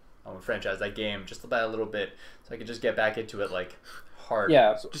franchise, that game, just about a little bit, so I could just get back into it like hard.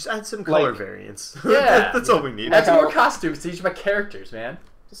 Yeah, just add some color Like- variants. Yeah. That's all we need. Add some more How- costumes to each of my characters, man.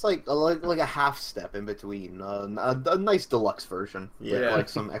 Just like a half step in between, a nice deluxe version with Yeah. like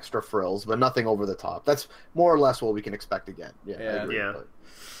some extra frills, but nothing over the top. That's more or less what we can expect again. Yeah, I Yeah. agree, Yeah. but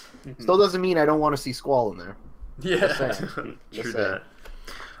Mhm. still doesn't mean I don't want to see Squall in there. Yeah. Just saying. True Just that.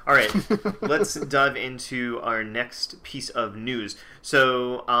 All right, let's dive into our next piece of news.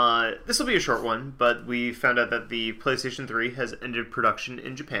 So this will be a short one, but we found out that the PlayStation 3 has ended production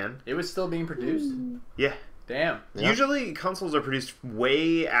in Japan. It was still being produced. Yeah. Damn. Yeah. Usually consoles are produced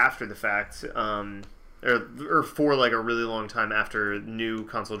way after the fact, or for like a really long time after new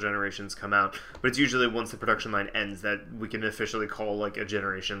console generations come out. But it's usually once the production line ends that we can officially call like a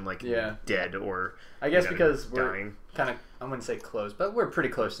generation like Yeah. dead or I guess you know, because we're dying. kind of, I wouldn't say close, but we're pretty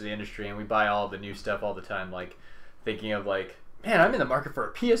close to the industry, and we buy all the new stuff all the time. Like thinking of like, man, I'm in the market for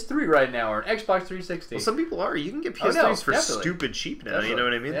a PS3 right now or an Xbox 360. Well, some people are. You can get Oh, PS3s no, for definitely. stupid cheap now. You Definitely. know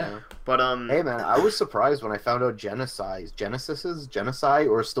what I mean? Yeah. But Hey man, I was surprised when I found out Genocide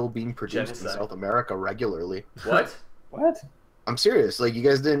are still being produced in Genocide. South America regularly. What? What? I'm serious. Like you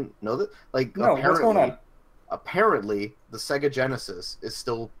guys didn't know that? Like No, what's going on? Apparently, the Sega Genesis is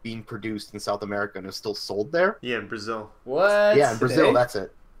still being produced in South America and is still sold there. yeah, in Brazil. What? Yeah, in Brazil, Today? that's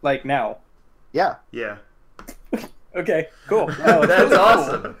it. Like now? Yeah, Yeah. Okay, cool. Oh, that's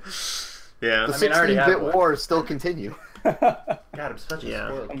awesome. Yeah. the I mean, I already have 16-bit one. wars still continue. God, I'm such a Yeah.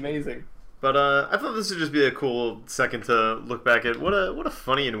 spoiled. Amazing. But I thought this would just be a cool second to look back at what a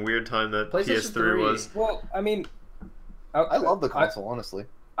funny and weird time that PlayStation PS3 3. was. Well, I mean, I love the console, honestly.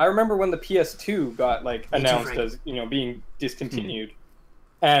 I remember when the PS2 got like Me too, announced Frank. as being discontinued,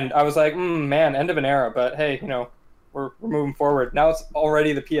 and I was like, man, end of an era. But hey, we're moving forward. Now it's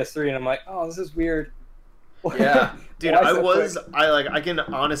already the PS3, and I'm like, oh, this is weird. Yeah. Dude, Why so quick? I can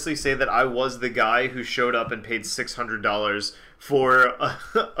honestly say that I was the guy who showed up and paid $600 for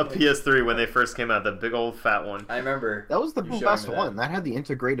a PS3 when they first came out, the big old fat one. I remember. That was the You showing best me that. one. That had the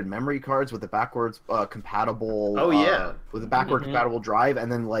integrated memory cards with the backwards compatible. Oh, yeah. With the backward Mhm. compatible drive,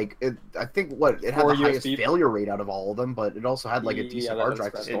 and then like I think it had 4 the highest USB. failure rate out of all of them, but it also had like a Yeah, decent that hard is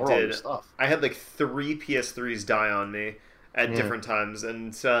drive to correct. store It all your did. stuff. I had like 3 PS3s die on me at Yeah. different times,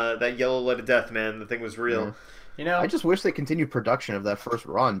 and that yellow light of death, man, the thing was real. Yeah. You know, I just wish they continued production of that first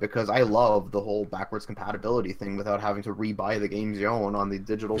run because I love the whole backwards compatibility thing without having to rebuy the games you own on the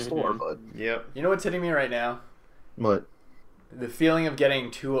digital store. But Yep. you know what's hitting me right now? but The feeling of getting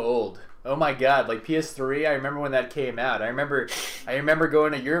too old. Oh my god, like PS3, I remember when that came out. I remember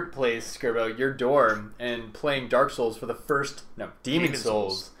going to your place, Skirbo, your dorm, and playing Dark Souls for the first Demon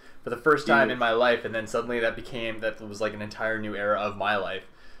Souls for the first time in my life, and then suddenly that was like an entire new era of my life.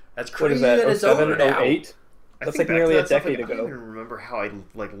 That's What crazy is that? it's over 07, now. 08? I That's think like back to nearly a that stuff, decade I don't ago. even remember how I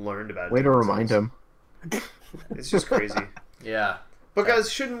learned about it. way to remind him. It's just crazy. Yeah. But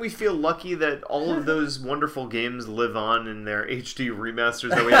guys, shouldn't we feel lucky that all of those wonderful games live on in their HD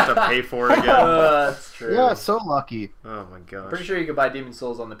remasters that we have to pay for again? That's true. Yeah, so lucky. Oh my gosh. Pretty sure you could buy Demon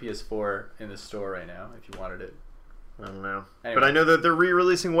Souls on the PS4 in the store right now if you wanted it. I don't know. Anyway. But I know that they're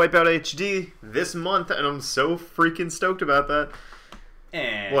re-releasing Wipeout HD this month, and I'm so freaking stoked about that.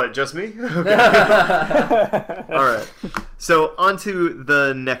 What, just me? Okay. All right. So on to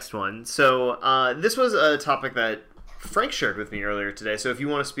the next one. So this was a topic that Frank shared with me earlier today. So if you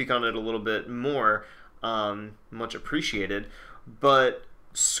want to speak on it a little bit more, much appreciated. But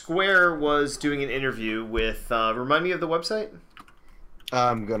Square was doing an interview with, remind me of the website?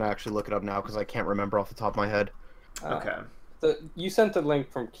 I'm going to actually look it up now because I can't remember off the top of my head. Okay. You sent the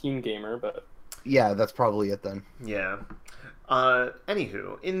link from Keen Gamer, but... Yeah, that's probably it then. Yeah.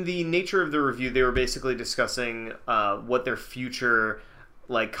 Anywho, in the nature of the review, they were basically discussing what their future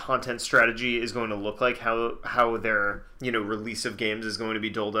content strategy is going to look like, how their release of games is going to be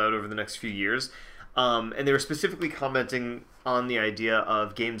doled out over the next few years, and they were specifically commenting on the idea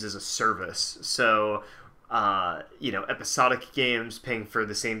of games as a service. So, episodic games paying for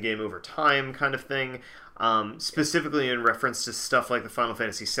the same game over time, kind of thing. Specifically in reference to stuff like the Final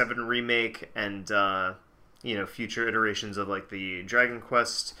Fantasy VII remake and future iterations of the Dragon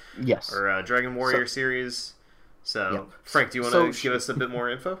Quest or Dragon Warrior series. So, yep. Frank, do you want to give us a bit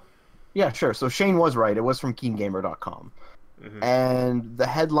more info? Yeah, sure. So Shane was right. It was from KeenGamer.com. Mm-hmm. And the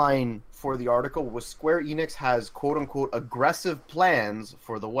headline for the article was Square Enix has quote-unquote aggressive plans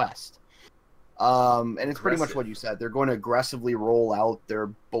for the West. And it's pretty much what you said. They're going to aggressively roll out their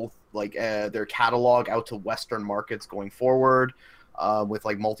catalog out to Western markets going forward. With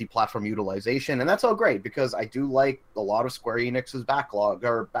multi-platform utilization, and that's all great because I do like a lot of Square Enix's back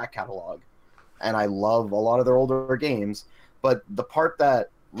catalog, and I love a lot of their older games. But the part that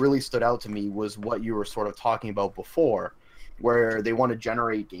really stood out to me was what you were sort of talking about before, where they want to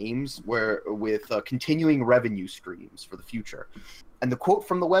generate games with continuing revenue streams for the future. And the quote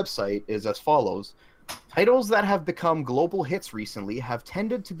from the website is as follows: "Titles that have become global hits recently have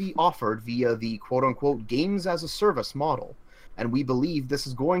tended to be offered via the quote-unquote games as a service model. And we believe this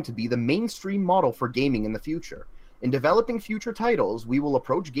is going to be the mainstream model for gaming in the future. In developing future titles, we will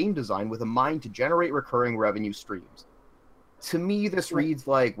approach game design with a mind to generate recurring revenue streams." To me, this reads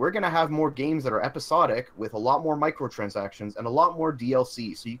like we're going to have more games that are episodic with a lot more microtransactions and a lot more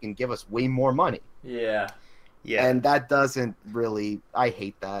DLC, so you can give us way more money. Yeah. Yeah. And that doesn't really... I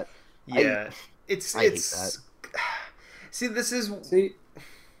hate that. Yeah. I hate that. See...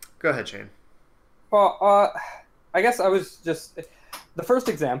 Go ahead, Shane. Well, I guess I was just... The first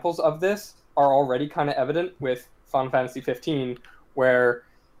examples of this are already kind of evident with Final Fantasy 15, where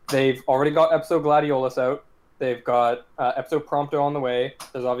they've already got Episode Gladiolus out, they've got Episode Prompto on the way,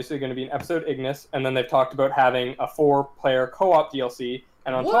 there's obviously going to be an Episode Ignis, and then they've talked about having a 4-player co-op DLC,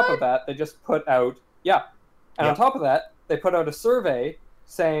 and on top of that, they just put out... Yeah. And on top of that, they put out a survey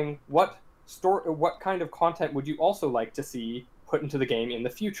saying what kind of content would you also like to see put into the game in the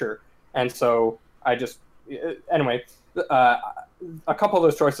future. And so I just... Anyway... a couple of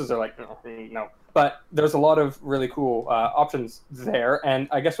those choices are no. But there's a lot of really cool options there. And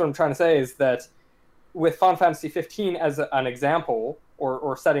I guess what I'm trying to say is that with Final Fantasy 15 as an example,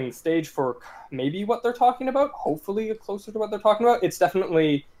 or setting the stage for maybe what they're talking about, hopefully closer to what they're talking about, it's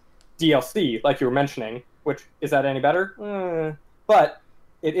definitely DLC, like you were mentioning, which, is that any better? But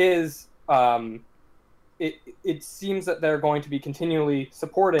it is... It seems that they're going to be continually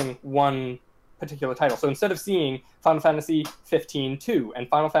supporting one particular title. So instead of seeing Final Fantasy 15-2 and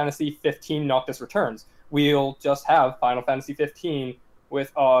Final Fantasy 15 Noctis Returns, we'll just have Final Fantasy 15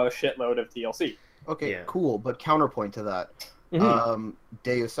 with a shitload of DLC. Okay, cool, but counterpoint to that,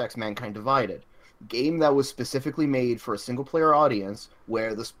 Deus Ex Mankind Divided. Game that was specifically made for a single-player audience,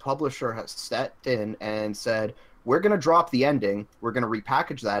 where this publisher has stepped in and said, we're going to drop the ending, we're going to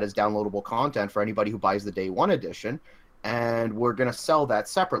repackage that as downloadable content for anybody who buys the Day 1 edition, and we're going to sell that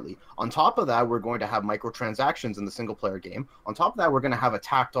separately. On top of that, we're going to have microtransactions in the single-player game. On top of that, we're going to have a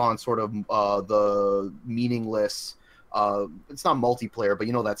tacked-on sort of the meaningless... it's not multiplayer, but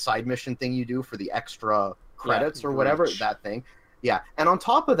that side mission thing you do for the extra credits or whatever, that thing. Yeah, and on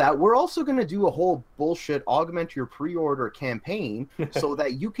top of that, we're also going to do a whole bullshit augment your pre-order campaign so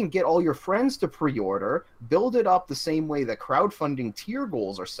that you can get all your friends to pre-order, build it up the same way that crowdfunding tier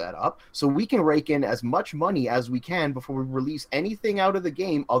goals are set up, so we can rake in as much money as we can before we release anything out of the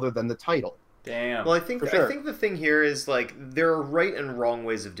game other than the title. Damn. Well, I think the thing here is there are right and wrong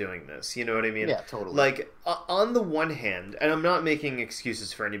ways of doing this. You know what I mean? Yeah, totally. On the one hand, and I'm not making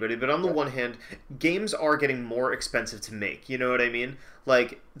excuses for anybody, but on the one hand, games are getting more expensive to make. You know what I mean?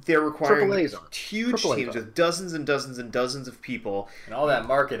 They're requiring huge teams with dozens and dozens and dozens of people, and all that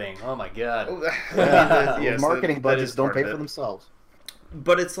marketing. Oh my god! Marketing budgets don't pay for themselves.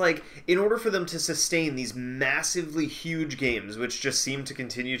 But it's in order for them to sustain these massively huge games, which just seem to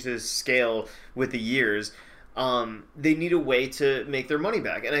continue to scale with the years, they need a way to make their money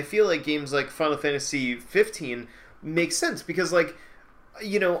back. And I feel like games like Final Fantasy 15 make sense because,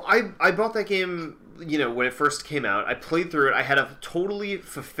 You know, I bought that game, you know, when it first came out. I played through it. I had a totally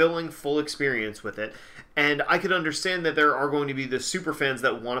fulfilling, full experience with it. And I could understand that there are going to be the super fans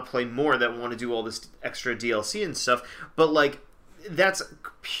that want to play more, that want to do all this extra DLC and stuff. But, like, that's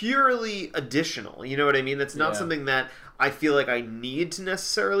purely additional. You know what I mean? That's not something that I feel like I need to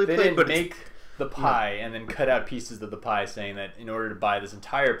necessarily play. Didn't But make the pie and then cut out pieces of the pie, saying that in order to buy this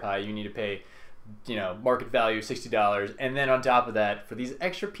entire pie, you need to pay, you know, market value $60, and then on top of that, for these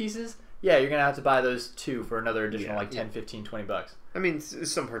extra pieces, you're gonna have to buy those two for another additional like 10, 15, $20. I mean,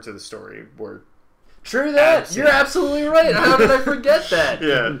 some parts of the story were True that. You're absolutely right. How did I forget that?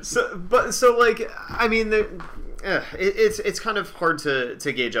 Yeah. So like, I mean, it's kind of hard to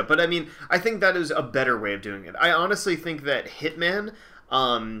gauge up, but I mean, I think that is a better way of doing it. I honestly think that Hitman,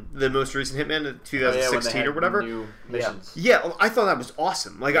 the most recent Hitman, 2016 or whatever. New missions. Yeah, I thought that was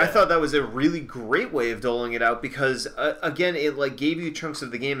awesome. Like, I thought that was a really great way of doling it out because, again, it like gave you chunks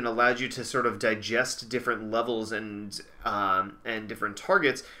of the game and allowed you to sort of digest different levels and different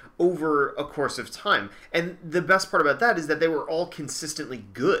targets over a course of time. And the best part about that is that they were all consistently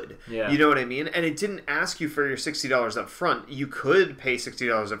good. Yeah. You know what I mean? And it didn't ask you for your $60 up front. You could pay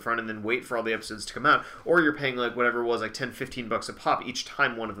 $60 up front and then wait for all the episodes to come out. Or you're paying like whatever it was, like 10, 15 bucks a pop each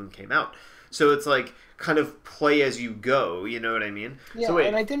time one of them came out. So it's like kind of play as you go, you know what I mean? Yeah, so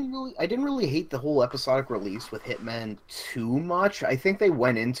and I didn't really hate the whole episodic release with Hitman too much. I think they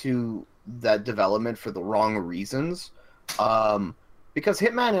went into that development for the wrong reasons. Because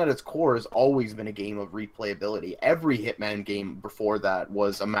Hitman at its core has always been a game of replayability. Every Hitman game before that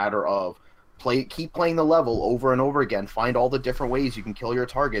was a matter of keep playing the level over and over again, find all the different ways you can kill your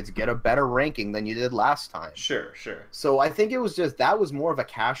targets, get a better ranking than you did last time. Sure. So I think it was just, that was more of a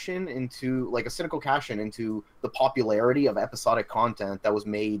cash-in into, like a cynical cash-in into the popularity of episodic content that was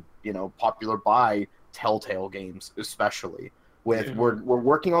made, you know, popular by Telltale games, especially. With, we're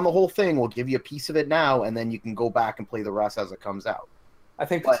working on the whole thing, we'll give you a piece of it now, and then you can go back and play the rest as it comes out. I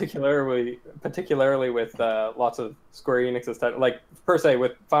think particularly with lots of Square Enix's stuff, like per se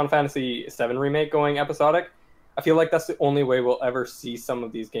with Final Fantasy VII Remake going episodic, I feel like that's the only way we'll ever see some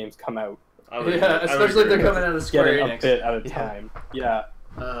of these games come out. Especially if they're coming out of Square Enix. A bit at a time. Yeah.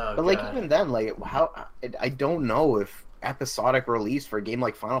 But like even then, like I don't know if episodic release for a game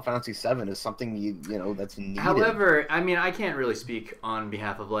like Final Fantasy VII is something you know that's needed. However, I mean, I can't really speak on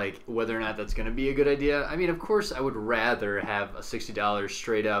behalf of like whether or not that's going to be a good idea. I mean, of course, I would rather have a $60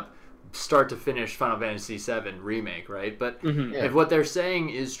 straight up start to finish Final Fantasy VII Remake, right? But if what they're saying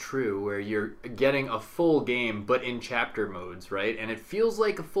is true, where you're getting a full game but in chapter modes, right? And it feels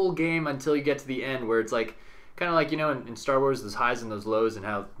like a full game until you get to the end, where it's like kind of like, you know, in Star Wars, those highs and those lows, and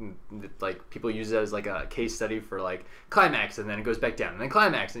how like people use it as like a case study for like climax, and then it goes back down, and then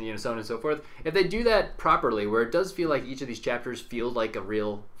climax, and you know, so on and so forth. If they do that properly, where it does feel like each of these chapters feel like a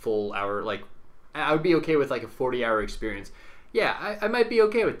real full hour, like I would be okay with like a 40-hour experience. Yeah, I might be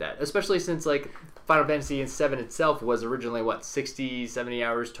okay with that, especially since like Final Fantasy VII itself was originally, 60, 70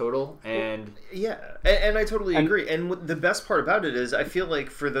 hours total, and... Yeah, and I totally agree. And the best part about it is, I feel like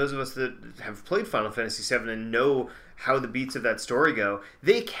for those of us that have played Final Fantasy VII and know how the beats of that story go,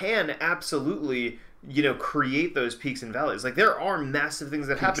 they can absolutely, you know, create those peaks and valleys. Like, there are massive things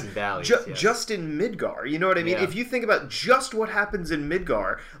that happen just in Midgar, you know what I mean? Yeah. If you think about just what happens in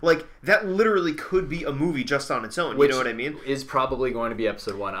Midgar, like, that literally could be a movie just on its own, you know what I mean? Is probably going to be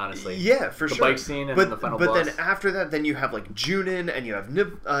episode 1, honestly. Yeah, for sure. The bike scene and the final boss. But then after that, then you have, like, Junin, and you have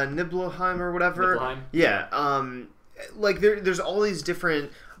Nibelheim or whatever. Nibelheim. Yeah, like, there's all these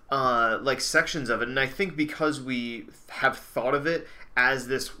different, like, sections of it, and I think because we have thought of it as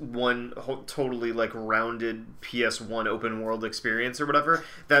this one totally like rounded PS1 open world experience or whatever,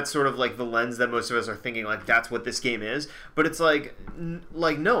 that's sort of like the lens that most of us are thinking like that's what this game is. But it's like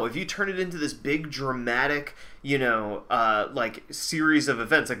no, if you turn it into this big dramatic, you know, like series of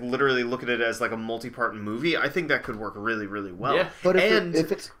events, like literally look at it as like a multi-part movie, I think that could work really, really well. Yeah. But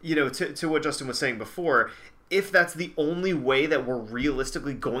if it's you know, to what Justin was saying before, if that's the only way that we're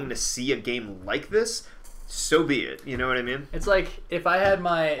realistically going to see a game like this, so be it. You know what I mean? It's like if I had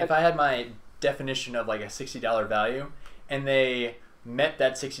my definition of like a $60 value, and they met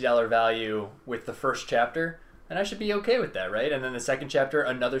that $60 value with the first chapter, then I should be okay with that, right? And then the second chapter,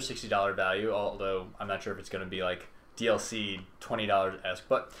 another $60 value, although I'm not sure if it's going to be like DLC $20-esque.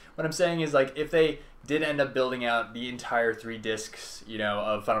 But what I'm saying is, like, if they did end up building out the entire 3 discs, you know,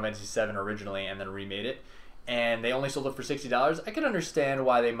 of Final Fantasy VII originally and then remade it, and they only sold it for $60, I could understand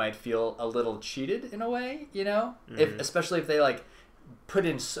why they might feel a little cheated in a way, you know? Especially if they, like, put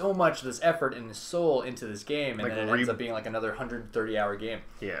in so much of this effort and soul into this game, and like then it ends up being, like, another 130-hour game.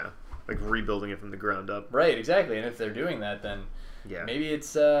 Yeah, like rebuilding it from the ground up. Right, exactly. And if they're doing that, then Yeah. maybe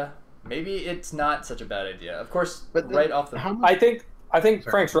it's not such a bad idea. Of course, But then right off the how much? I think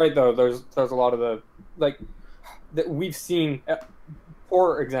Sorry. Frank's right though. There's a lot of the like that we've seen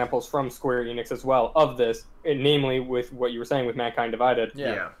poor examples from Square Enix as well of this, and namely with what you were saying with Mankind Divided.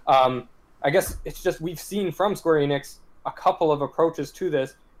 Yeah. I guess it's just we've seen from Square Enix a couple of approaches to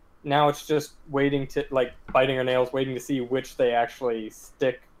this. Now it's just waiting to like biting our nails, waiting to see which they actually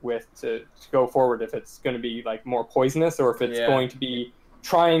stick with to go forward. If it's going to be like more poisonous, or if it's going to be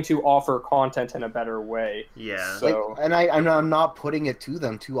trying to offer content in a better way. Yeah. So I'm not putting it to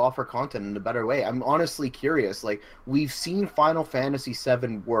them to offer content in a better way. I'm honestly curious. Like, we've seen Final Fantasy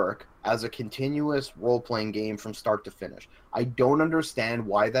VII work as a continuous role-playing game from start to finish. I don't understand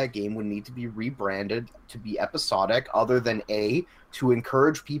why that game would need to be rebranded to be episodic, other than to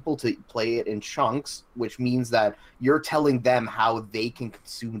encourage people to play it in chunks, which means that you're telling them how they can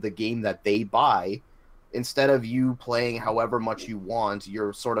consume the game that they buy. Instead of you playing however much you want,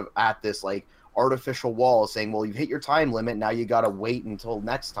 you're sort of at this like artificial wall saying, well, you've hit your time limit, now you gotta wait until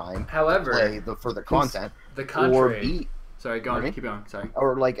next time However, to play the further content. the contrary. Or B, Sorry, go on. Pardon me? Keep going. Sorry.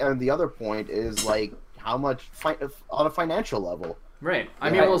 or like, and the other point is like how much on a financial level. Right. I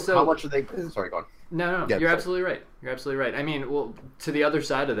Yeah, mean, well, so how much are they? Sorry, go on. No, Yeah, you're sorry. absolutely right. You're absolutely right. I mean, well, to the other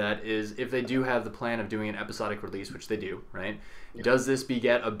side of that is if they do have the plan of doing an episodic release, which they do, right? Yeah. Does this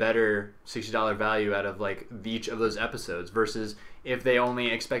beget a better $60 value out of like each of those episodes versus if they only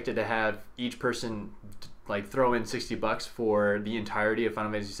expected to have each person like throw in $60 for the entirety of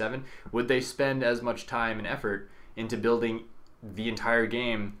Final Fantasy VII? Would they spend as much time and effort into building the entire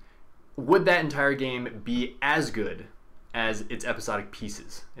game? Would that entire game be as good as its episodic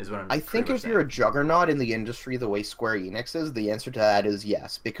pieces, is what I'm I think if you're a juggernaut in the industry the way Square Enix is, the answer to that is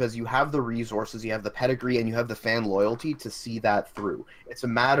yes, because you have the resources, you have the pedigree, and you have the fan loyalty to see that through. It's a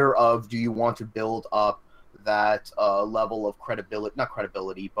matter of, do you want to build up that level of credibility, not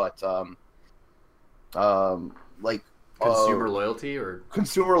credibility, but like consumer loyalty or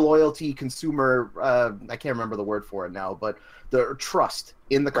consumer loyalty, consumer I can't remember the word for it now, but the trust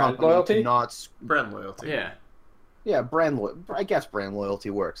in the Brand company loyalty? to not Brand loyalty. yeah. yeah, I guess brand loyalty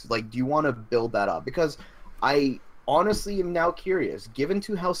works. Like, do you want to build that up? Because I honestly am now curious, given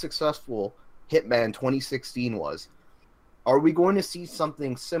to how successful Hitman 2016 was, are we going to see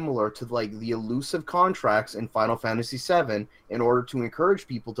something similar to like the elusive contracts in Final Fantasy VII in order to encourage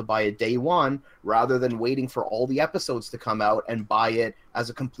people to buy it day one rather than waiting for all the episodes to come out and buy it as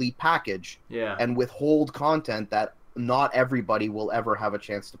a complete package Yeah. and withhold content that not everybody will ever have a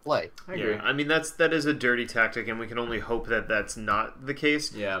chance to play? I agree. Yeah, I mean that is a dirty tactic, and we can only hope that that's not the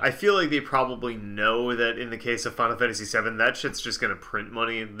case. Yeah. I feel like they probably know that in the case of Final Fantasy VII, that shit's just gonna print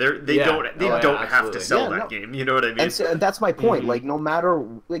money. They Yeah. don't Oh, yeah, don't have absolutely. to sell Yeah, that no. game. You know what I mean? And, so, and that's my point. Mhm. Like, no matter,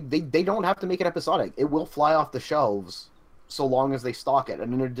 like, they don't have to make it episodic. It will fly off the shelves so long as they stock it.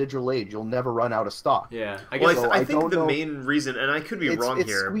 And in a digital age, you'll never run out of stock. Yeah. I Well, guess so I I think don't the know- main reason, and I could be wrong It's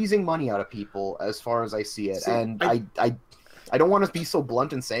here. squeezing money out of people, as far as I see it. See, and I- I don't want to be so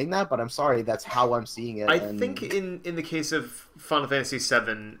blunt in saying that, but I'm sorry. That's how I'm seeing it. I and think in the case of Final Fantasy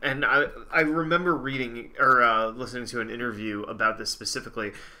VII, and I remember reading or listening to an interview about this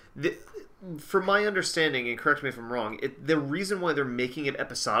specifically. From my understanding, and correct me if I'm wrong, the reason why they're making it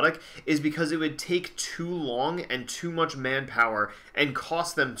episodic is because it would take too long and too much manpower and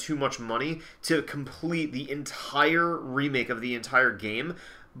cost them too much money to complete the entire remake of the entire game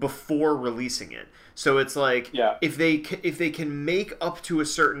before releasing it. So it's like, Yeah. if they can make up to a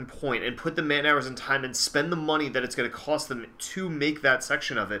certain point and put the man hours and time and spend the money that it's going to cost them to make that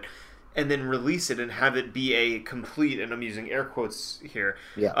section of it, and then release it and have it be a complete, and I'm using air quotes here,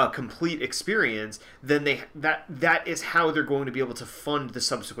 Yeah. a complete experience, then that is how they're going to be able to fund the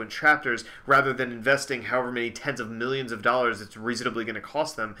subsequent chapters, rather than investing however many tens of millions of dollars it's reasonably going to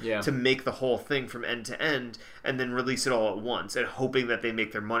cost them Yeah. to make the whole thing from end to end, and then release it all at once and hoping that they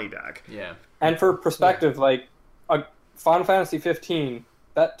make their money back. Yeah. And for perspective, like Final Fantasy 15,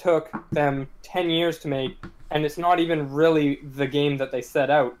 that took them 10 years to make, and it's not even really the game that they set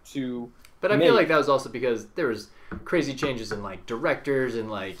out to. But I make. feel like that was also because there was crazy changes in like directors and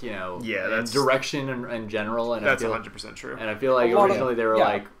like, you know, Yeah, and that's- direction in general. And That's I feel, 100% true. and I feel like A lot of- originally they were yeah.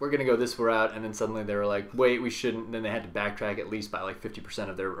 like, we're gonna go this route, and then suddenly they were like, wait, we shouldn't. And then they had to backtrack at least by like 50%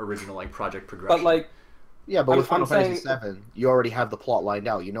 of their original like project progression. But like, Yeah, but I'm- with Final I'm Fantasy saying- VII, you already have the plot lined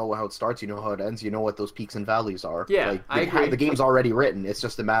out. You know how it starts, you know how it ends, you know what those peaks and valleys are. Yeah, like, I agree. the game's already written. It's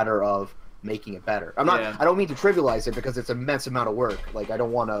just a matter of making it better. Yeah. I don't mean to trivialize it because it's an immense amount of work. Like, I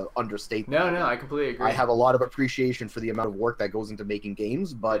don't want to understate that. no, I completely agree. I have a lot of appreciation for the amount of work that goes into making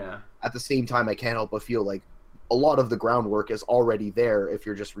games, but yeah. at the same time, I can't help but feel like a lot of the groundwork is already there if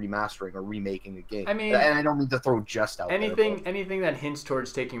you're just remastering or remaking a game. I mean, and I don't mean to throw just out anything that hints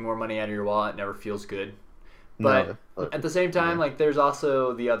towards taking more money out of your wallet never feels good. But at the same time, like, there's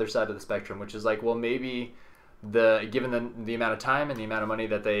also the other side of the spectrum, which is like, well, maybe given the amount of time and the amount of money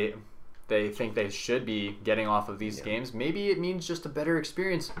that they think they should be getting off of these games, maybe it means just a better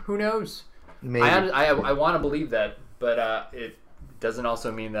experience. Who knows? Maybe. I want to believe that, but it doesn't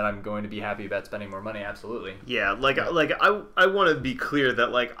also mean that I'm going to be happy about spending more money. Absolutely. Yeah, I want to be clear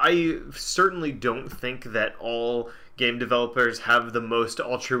that, like, I certainly don't think that all game developers have the most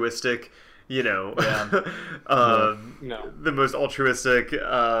altruistic, no. The most altruistic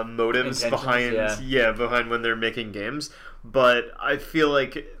motives behind when they're making games. But I feel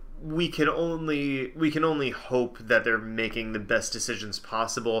like we can only hope that they're making the best decisions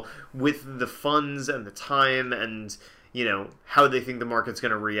possible with the funds and the time and how they think the market's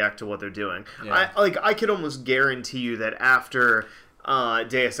going to react to what they're doing. Yeah. I could almost guarantee you that after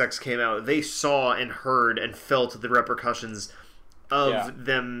Deus Ex came out, they saw and heard and felt the repercussions of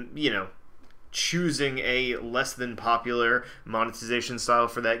them, choosing a less than popular monetization style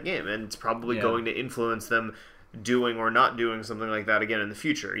for that game, and it's probably going to influence them doing or not doing something like that again in the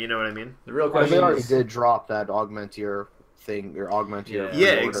future. You know what I mean? The real question they already did drop that augment your thing, your augment your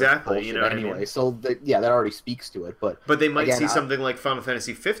exactly. You know what anyway. I mean? So that already speaks to it. But they might see something like Final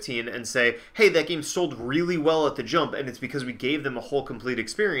Fantasy 15 and say, "Hey, that game sold really well at the jump, and it's because we gave them a whole complete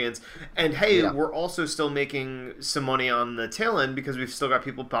experience. And hey, we're also still making some money on the tail end because we've still got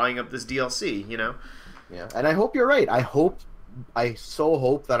people buying up this DLC." Yeah, and I hope you're right. I so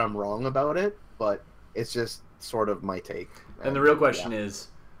hope that I'm wrong about it, but it's just sort of my take. And the real question is,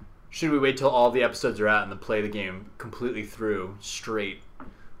 should we wait till all the episodes are out and then play the game completely through straight?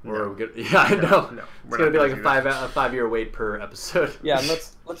 Or I know. No, it's going to be like a 5-year wait per episode. Yeah, and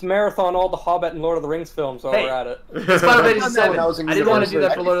let's marathon all the Hobbit and Lord of the Rings films while we're at it. It's Final Fantasy 7. I didn't want to do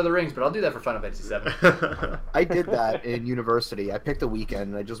that for Lord of the Rings, but I'll do that for Final Fantasy 7. I did that in university. I picked a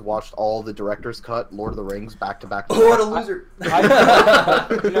weekend and I just watched all the director's cut Lord of the Rings back to back. What a loser! I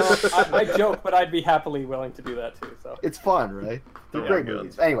joke, but I'd be happily willing to do that too. So it's fun, right? They're great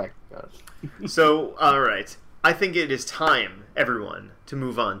movies. Anyway, so all right. I think it is time, everyone, to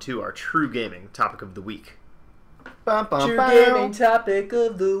move on to our true gaming topic of the week. True gaming topic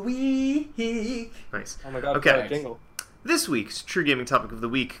of the week. Nice. Oh my god, okay. Jingle. This week's true gaming topic of the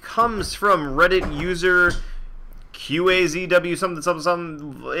week comes from Reddit user QAZW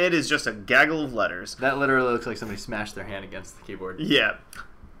something. It is just a gaggle of letters. That literally looks like somebody smashed their hand against the keyboard. Yeah.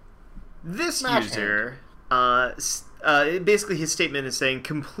 This user... basically his statement is saying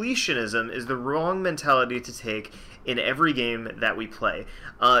completionism is the wrong mentality to take in every game that we play.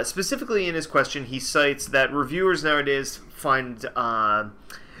 Specifically in his question, he cites that reviewers nowadays are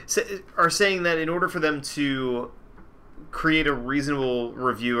saying that in order for them to create a reasonable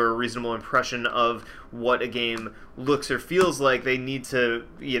review or a reasonable impression of what a game looks or feels like, they need to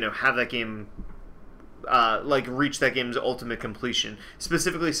have that game reach that game's ultimate completion.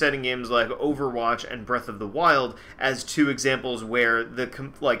 Specifically citing games like Overwatch and Breath of the Wild as two examples where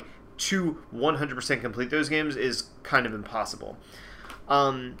to 100% complete those games is kind of impossible.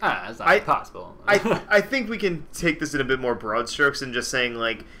 It's not impossible. I think we can take this in a bit more broad strokes and just saying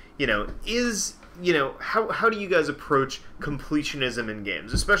how do you guys approach completionism in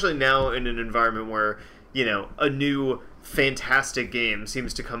games, especially now in an environment where a new fantastic game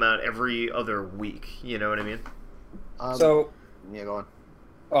seems to come out every other week. You know what I mean? Go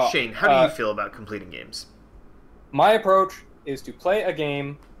on. Shane, how do you feel about completing games? My approach is to play a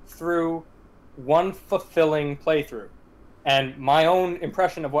game through one fulfilling playthrough. And my own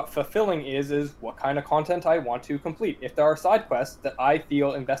impression of what fulfilling is what kind of content I want to complete. If there are side quests that I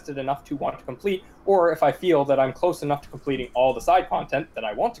feel invested enough to want to complete, or if I feel that I'm close enough to completing all the side content that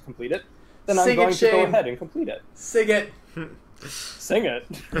I want to complete it, then I'm going to go ahead and complete it. Sing it. Sing it.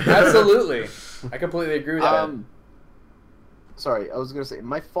 Absolutely. I completely agree with that. Sorry, I was going to say,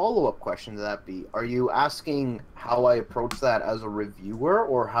 my follow-up question to that be, are you asking how I approach that as a reviewer,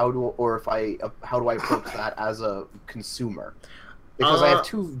 or how do I approach that as a consumer? Because I have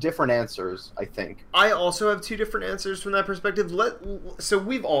two different answers, I think. I also have two different answers from that perspective. So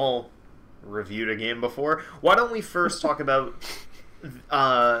we've all reviewed a game before. Why don't we first talk about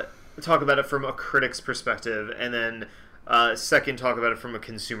it from a critic's perspective, and then second talk about it from a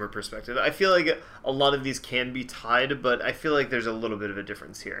consumer perspective. I feel like a lot of these can be tied, but I feel like there's a little bit of a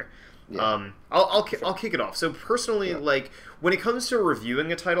difference here. Yeah. I'll kick it off. So personally, when it comes to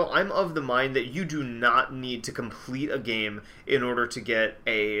reviewing a title, I'm of the mind that you do not need to complete a game in order to get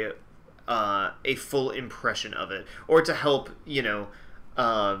a full impression of it, or to help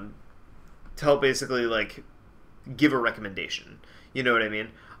basically give a recommendation. You know what I mean?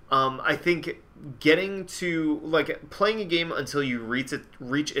 I think getting to, like, playing a game until you reach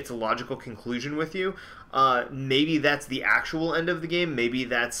its logical conclusion with you, maybe that's the actual end of the game, maybe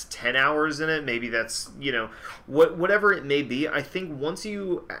that's 10 hours in it, maybe that's, whatever it may be. I think once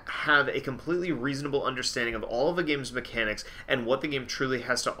you have a completely reasonable understanding of all of the game's mechanics and what the game truly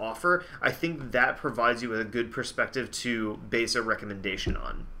has to offer, I think that provides you with a good perspective to base a recommendation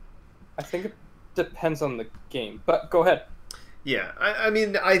on. I think it depends on the game, but go ahead. Yeah, I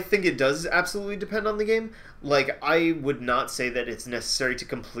mean, I think it does absolutely depend on the game. Like, I would not say that it's necessary to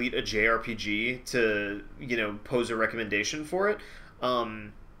complete a JRPG to, pose a recommendation for it.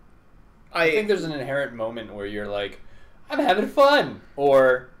 I think there's an inherent moment where you're like, I'm having fun,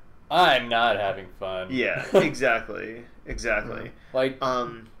 or I'm not having fun. Yeah, exactly. Like,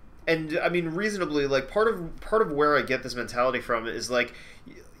 and I mean, reasonably, like, part of where I get this mentality from is, like,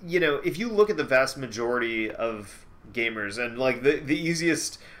 if you look at the vast majority of gamers, and like the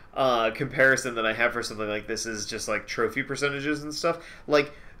easiest comparison that I have for something like this is just like trophy percentages and stuff.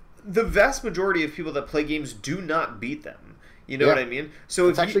 Like, the vast majority of people that play games do not beat them. You know what I mean? So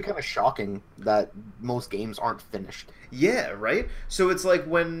it's actually kind of shocking that most games aren't finished. Yeah, right? So it's like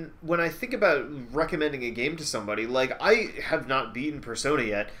when I think about recommending a game to somebody, like, I have not beaten Persona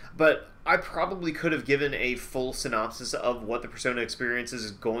yet, but I probably could have given a full synopsis of what the Persona experience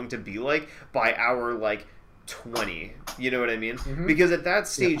is going to be like by hour, like, 20. You know what I mean? Mm-hmm. Because at that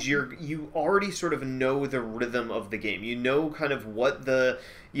stage, you already sort of know the rhythm of the game. You know kind of what the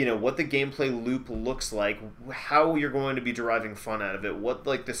gameplay loop looks like, how you're going to be deriving fun out of it, what,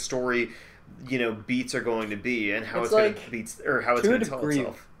 like, the story, beats are going to be, and how it's going to beats, or how it's going to tell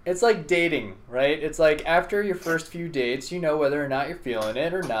itself. It's like dating, right? It's like after your first few dates, you know whether or not you're feeling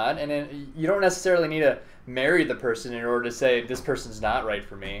it or not, and then you don't necessarily need to marry the person in order to say this person's not right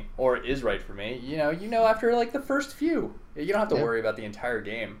for me or is right for me. You know after like the first few. You don't have to worry about the entire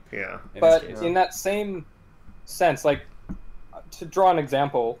game. Yeah. But in that same sense, like, to draw an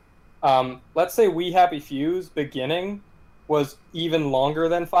example, let's say We Happy Few's beginning was even longer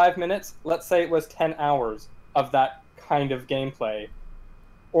than 5 minutes. Let's say it was 10 hours of that kind of gameplay,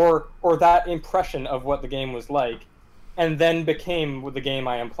 or that impression of what the game was like, and then became the game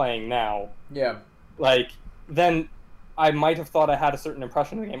I am playing now. Yeah. Like, then I might have thought I had a certain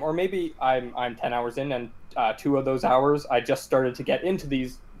impression of the game, or maybe I'm 10 hours in, and 2 of those hours I just started to get into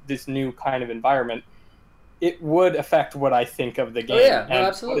this new kind of environment. It would affect what I think of the game. Oh, yeah, no,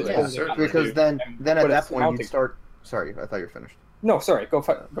 absolutely. Because then at that point you'd start. Sorry, I thought you were finished. No, sorry. Go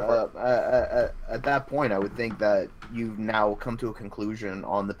for it. At that point, I would think that you've now come to a conclusion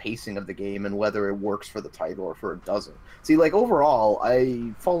on the pacing of the game and whether it works for the title or for it doesn't. See, like, overall,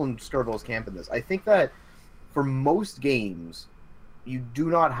 I fall in Skirbo's camp in this. I think that for most games, you do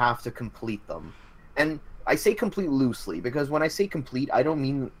not have to complete them. And I say complete loosely, because when I say complete, I don't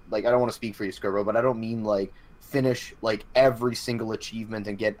mean, like, I don't want to speak for you, Skirbo, but I don't mean, like, finish, like, every single achievement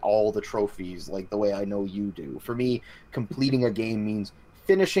and get all the trophies, like, the way I know you do. For me, completing a game means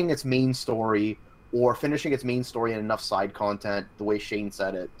finishing its main story, or finishing its main story and enough side content, the way Shane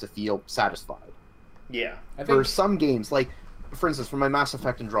said it, to feel satisfied. Yeah. For some games, like, for instance, for my Mass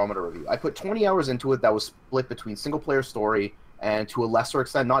Effect Andromeda review, I put 20 hours into it that was split between single-player story and, to a lesser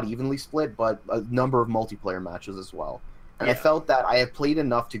extent, not evenly split, but a number of multiplayer matches as well. And I felt that I had played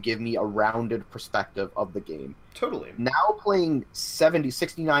enough to give me a rounded perspective of the game. Totally. Now playing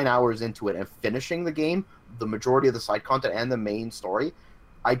 69 hours into it and finishing the game, the majority of the side content and the main story,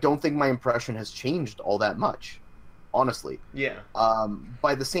 I don't think my impression has changed all that much, honestly. Yeah.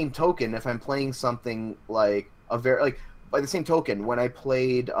 By the same token, if I'm playing something like by the same token, when I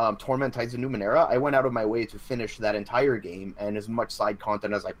played Torment Tides of Numenera, I went out of my way to finish that entire game and as much side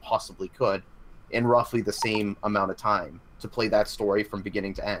content as I possibly could in roughly the same amount of time to play that story from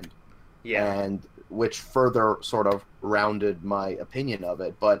beginning to end. Yeah. And which further sort of rounded my opinion of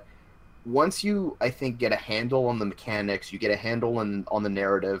it. But once you, I think, get a handle on the mechanics, you get a handle on the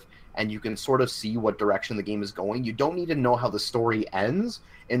narrative, and you can sort of see what direction the game is going, you don't need to know how the story ends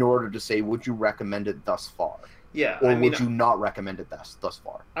in order to say, would you recommend it thus far? Yeah. Or would you not recommend it thus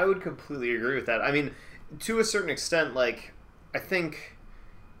far? I would completely agree with that. I mean, to a certain extent, like, I think...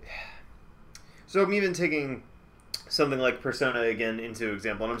 So I'm even taking something like Persona again into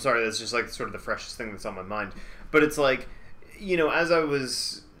example, and I'm sorry, that's just like sort of the freshest thing that's on my mind. But it's like, as I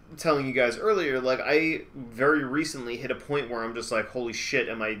was telling you guys earlier, like, I very recently hit a point where I'm just like, holy shit,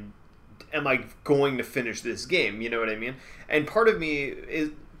 am I going to finish this game? You know what I mean? And part of me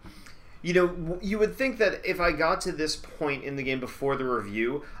is, you would think that if I got to this point in the game before the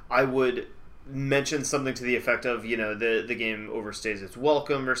review, I would mention something to the effect of, the game overstays its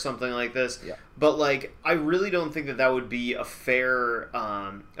welcome or something like this. Yeah. But like, I really don't think that would be a fair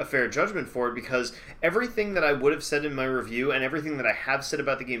judgment for it, because everything that I would have said in my review and everything that I have said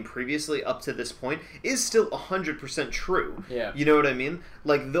about the game previously up to this point is still 100% true. Yeah. You know what I mean?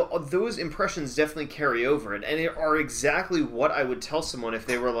 Like, those impressions definitely carry over it, and it are exactly what I would tell someone if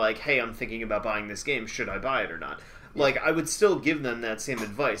they were like, hey, I'm thinking about buying this game, should I buy it or not? Like, I would still give them that same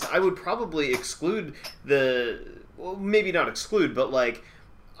advice. I would probably exclude well, maybe not exclude, but, like,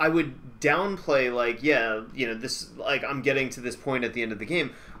 I would downplay, like, this, like, I'm getting to this point at the end of the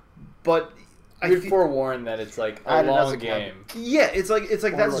game, but You'd forewarn that it's, like, a long game. Yeah, it's like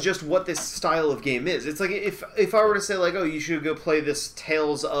that's just what this style of game is. It's like, if I were to say, like, oh, you should go play this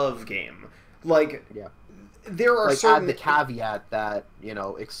Tales of game, like... Yeah. There are certain... add the caveat that,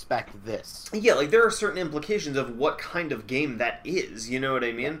 expect this. Yeah, like, there are certain implications of what kind of game that is, you know what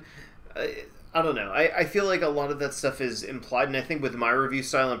I mean? I don't know. I feel like a lot of that stuff is implied, and I think with my review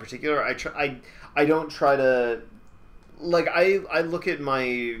style in particular, I don't try to... Like, I look at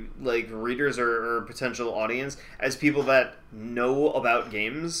my, like, readers or potential audience as people that know about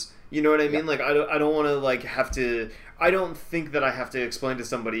games, you know what I mean? Like, I don't want to, like, have to... I don't think that I have to explain to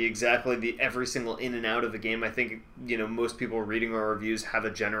somebody exactly every single in and out of a game. I think, most people reading our reviews have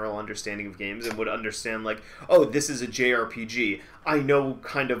a general understanding of games and would understand, like, oh, this is a JRPG. I know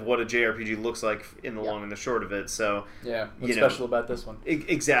kind of what a JRPG looks like in the long and the short of it, so... Yeah, what's special about this one?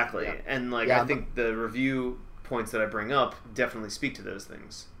 Exactly. Yeah. And, like, I think the review points that I bring up definitely speak to those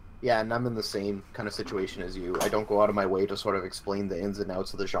things. Yeah, and I'm in the same kind of situation as you. I don't go out of my way to sort of explain the ins and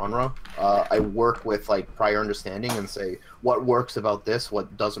outs of the genre. I work with, like, prior understanding and say what works about this,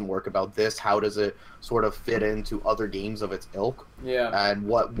 what doesn't work about this, how does it sort of fit into other games of its ilk, and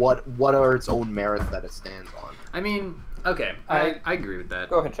what are its own merits that it stands on. I mean, okay, I agree with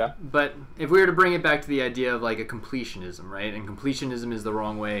that. Go ahead, Chad. But if we were to bring it back to the idea of, like, a completionism, right? And completionism is the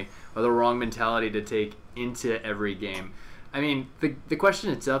wrong way or the wrong mentality to take into every game. I mean, the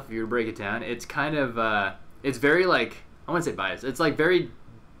question itself, if you were to break it down, it's kind of, it's very, like, I wouldn't say biased. It's, like, very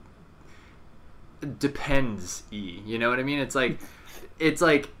depends-y, you know what I mean? It's like,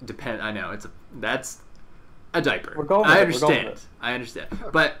 I know, that's a diaper. We're going with it. I understand.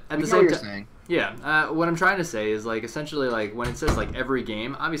 But at the same time, what I'm trying to say is, like, essentially, like, when it says, like, every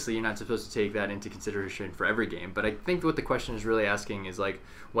game, obviously you're not supposed to take that into consideration for every game, but I think what the question is really asking is, like,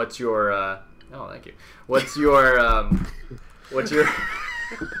 what's your, oh, thank you. What's your...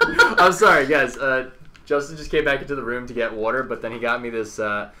 I'm sorry, guys. Justin just came back into the room to get water, but then he got me this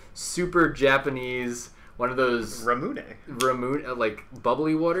super Japanese, one of those... Ramune, like,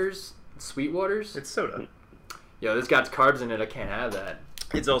 bubbly waters, sweet waters. It's soda. Yo, this got carbs in it. I can't have that.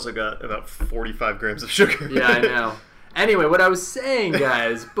 It's also got about 45 grams of sugar. Yeah, I know. Anyway, what I was saying,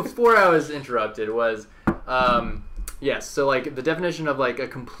 guys, before I was interrupted was... yes, so, like, the definition of, like, a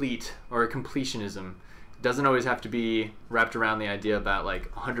complete or a completionism doesn't always have to be wrapped around the idea about,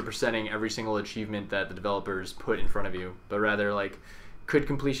 like, 100%ing every single achievement that the developers put in front of you, but rather, like, could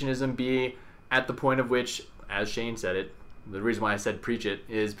completionism be at the point of which, as Shane said it, the reason why I said preach it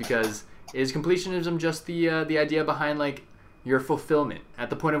is because is completionism just the idea behind, like, your fulfillment at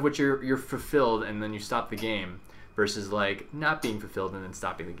the point of which you're fulfilled and then you stop the game versus, like, not being fulfilled and then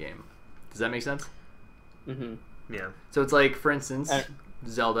stopping the game. Does that make sense? Mm-hmm. Yeah. So it's like, for instance,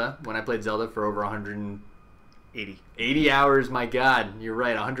 Zelda, when I played Zelda for over 180 hours, my god, you're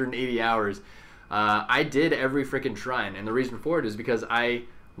right, 180 hours, I did every freaking shrine, and the reason for it is because I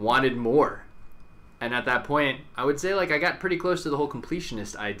wanted more. And at that point, I would say, like, I got pretty close to the whole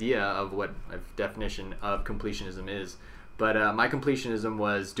completionist idea of what a definition of completionism is. But my completionism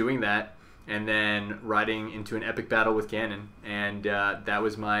was doing that and then riding into an epic battle with Ganon, and that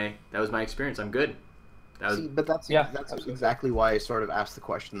was my experience. I'm good. That's exactly why I sort of asked the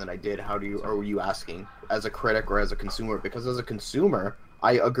question that I did. Are you asking as a critic or as a consumer? Because as a consumer,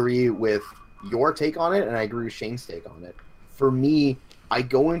 I agree with your take on it, and I agree with Shane's take on it. For me, I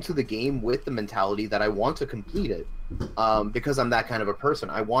go into the game with the mentality that I want to complete it, because I'm that kind of a person.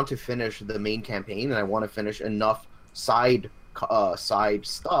 I want to finish the main campaign, and I want to finish enough side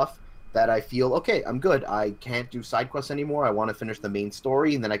stuff that I feel, okay, I'm good. I can't do side quests anymore. I want to finish the main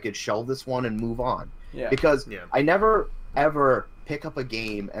story, and then I could shelve this one and move on. Yeah. Because I never, ever pick up a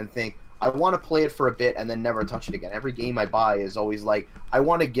game and think, I want to play it for a bit and then never touch it again. Every game I buy is always like, I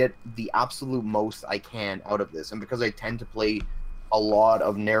want to get the absolute most I can out of this. And because I tend to play a lot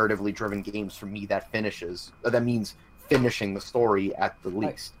of narratively driven games, for me, that means finishing the story at the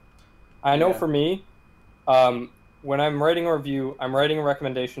least. I know for me, when I'm writing a review, I'm writing a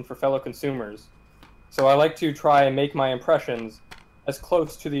recommendation for fellow consumers. So I like to try and make my impressions as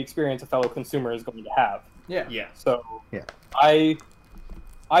close to the experience a fellow consumer is going to have. Yeah. Yeah. So Yeah.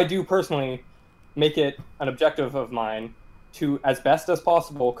 I do personally make it an objective of mine to, as best as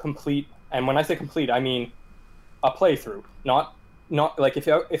possible, complete. And when I say complete, I mean a playthrough. Not like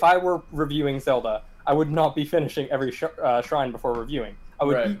if I were reviewing Zelda, I would not be finishing every shrine before reviewing. I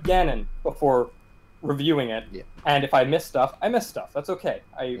would beat Ganon before reviewing it. Yeah. And if I miss stuff, I miss stuff. That's okay.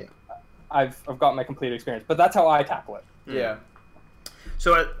 I've got my complete experience. But that's how I tackle it. Yeah.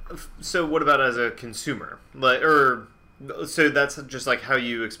 So what about as a consumer? So that's just like how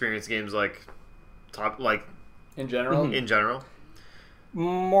you experience games, like In general? in general.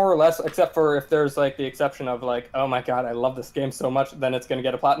 More or less, except for if there's like the exception of like, oh my god, I love this game so much, then it's gonna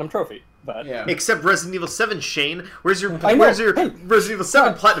get a platinum trophy. But Yeah. Except Resident Evil 7, Shane. Where's your I know. Hey. Resident Evil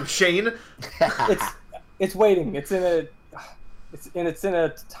 7 platinum, Shane? it's waiting. It's in a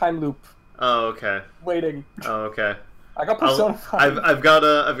time loop. Oh, okay. Waiting. Oh, okay. I got Persona 5. I've got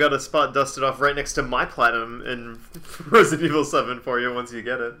a spot dusted off right next to my platinum in Resident Evil 7 for you once you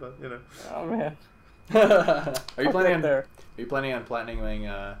get it. But Oh man. Are you planning on there? Are you planning on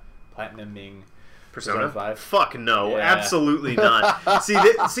platinuming Persona 5? Fuck no, Yeah. absolutely not. See,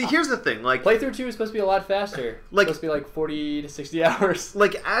 here's the thing. Like Playthrough 2 is supposed to be a lot faster. Like- It's supposed to be like 40 to 60 hours.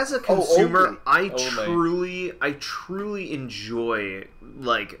 like as a consumer, only. I truly enjoy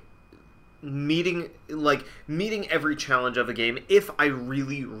meeting every challenge of a game if I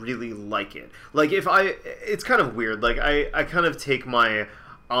really like it. Like it's kind of weird. Like I kind of take my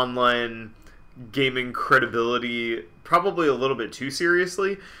online gaming credibility probably a little bit too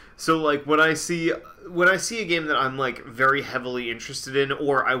seriously. So like when I see a game that I'm like very heavily interested in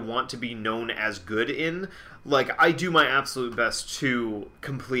or I want to be known as good in, like I do my absolute best to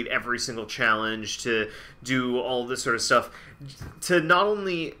complete every single challenge, to do all this sort of stuff, to not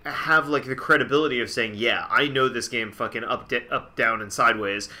only have like the credibility of saying, yeah, I know this game fucking up, down, and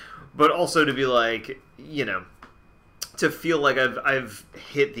sideways, but also to be like, to feel like I've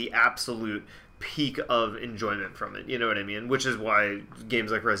hit the absolute peak of enjoyment from it. You know what I mean? Which is why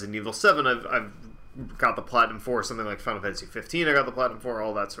games like Resident Evil 7, I've got the platinum for. Something like Final Fantasy 15, I got the platinum for.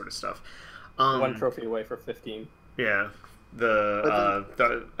 All that sort of stuff. One trophy away for 15. Yeah, the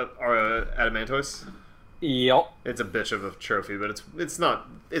Adamantoise. Yep. It's a bitch of a trophy, but it's not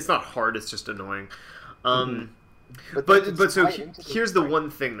hard. It's just annoying. But so here's the one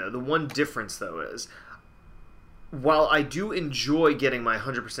thing though. The one difference though is, while I do enjoy getting my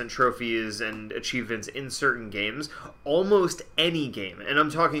 100% trophies and achievements in certain games, almost any game, and I'm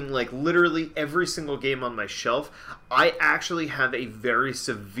talking like literally every single game on my shelf, I actually have a very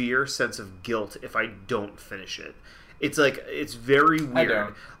severe sense of guilt if I don't finish it. It's like, it's very weird. I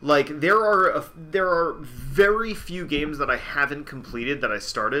don't. Like there are very few games that I haven't completed that I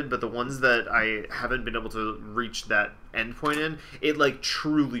started, but the ones that I haven't been able to reach that end point in, it like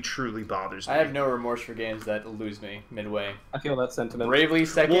truly bothers me. I have no remorse for games that lose me midway. I feel that sentiment. Bravely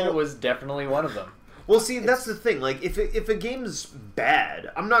Second Well- was definitely one of them. Well, see, that's the thing. Like, if a game's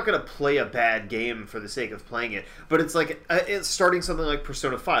bad, I'm not gonna play a bad game for the sake of playing it. But it's like it's starting something like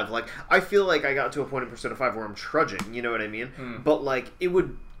Persona 5. Like, I feel like I got to a point in Persona 5 where I'm trudging. You know what I mean? But like, it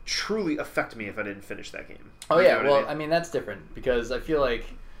would truly affect me if I didn't finish that game. Oh You know yeah, what well, I I mean that's different because I feel like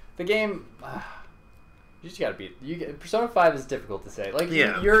the game. You just gotta beat. Persona 5 is difficult to say. Like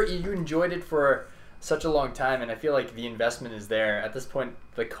Yeah. you enjoyed it for such a long time, and I feel like the investment is there. At this point,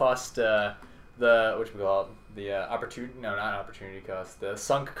 the cost, the opportunity, no, not opportunity cost, the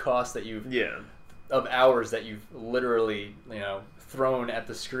sunk cost that you've of hours that you've literally thrown at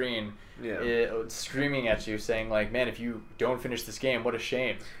the screen, streaming at you, saying like, man, if you don't finish this game, what a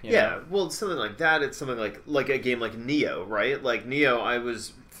shame. You know? Well, it's something like that. It's something like a game like Neo, right? Like Neo, I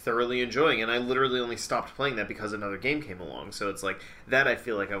was thoroughly enjoying, and I literally only stopped playing that because another game came along. So it's like that. I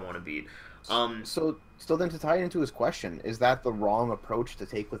feel like I want to beat. So then to tie it into his question, is that the wrong approach to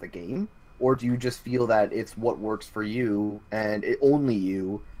take with a game? Or do you just feel that it's what works for you and only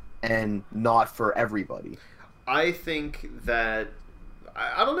you and not for everybody? I think that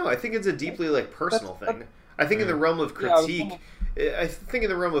I don't know. I think it's a deeply like personal thing. I think in the realm of critique,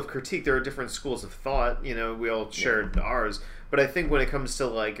 there are different schools of thought. We all shared ours, but I think when it comes to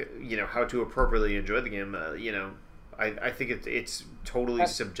like how to appropriately enjoy the game, I think it's totally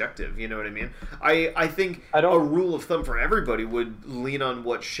subjective. You know what I mean? I think a rule of thumb for everybody would lean on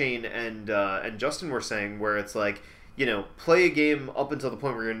what Shane and Justin were saying, where it's like, play a game up until the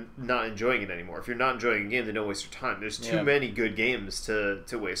point where you're not enjoying it anymore. If you're not enjoying a game, then don't waste your time. There's too many good games to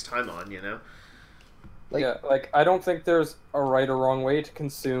waste time on. I don't think there's a right or wrong way to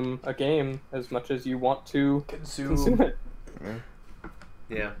consume a game as much as you want to consume it.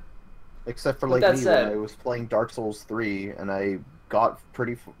 Yeah. Except for like me when I was playing Dark Souls 3 and I got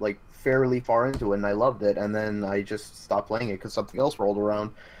pretty like fairly far into it, and I loved it, and then I just stopped playing it because something else rolled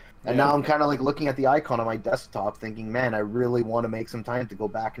around. And now I'm kind of like looking at the icon on my desktop, thinking, "Man, I really want to make some time to go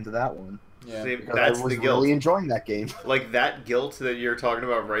back into that one." Yeah, See, Because that's I was the guilt. really enjoying that game. Like that guilt that you're talking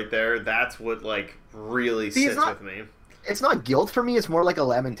about right there. That's what like really See, it's sits not- with me. It's not guilt for me. It's more like a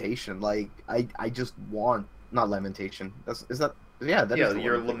lamentation. Like I just want not lamentation. Is that yeah? That is Yeah, the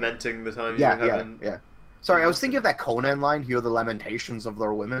you're word I'm thinking. lamenting the time Yeah, you yeah, haven't. yeah. Sorry, I was thinking of that Conan line. Hear the lamentations of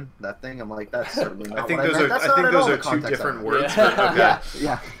their women. That thing. I'm like, that's certainly not. I think what those meant. are. That's I not think at those all are the two context different of it. words. Yeah. But okay. Yeah,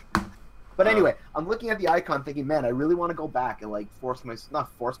 yeah. But anyway, I'm looking at the icon, thinking, man, I really want to go back and like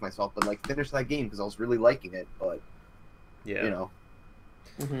not force myself, but like finish that game because I was really liking it. But Yeah. you know,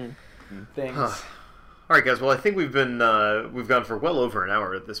 things. All right, guys. Well, I think we've gone for well over an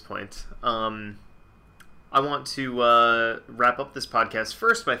hour at this point. I want to wrap up this podcast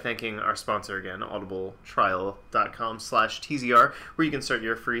first by thanking our sponsor again, audibletrial.com/TZR, where you can start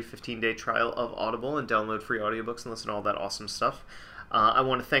your free 15-day trial of Audible and download free audiobooks and listen to all that awesome stuff. I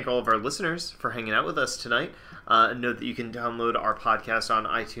want to thank all of our listeners for hanging out with us tonight. Note that you can download our podcast on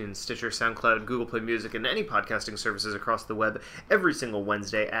iTunes, Stitcher, SoundCloud, Google Play Music, and any podcasting services across the web every single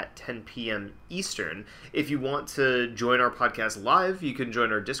Wednesday at 10 p.m. Eastern. If you want to join our podcast live, you can join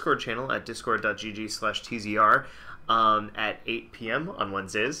our Discord channel at discord.gg/TZR at 8 p.m. on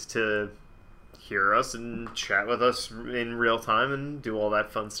Wednesdays to hear us and chat with us in real time and do all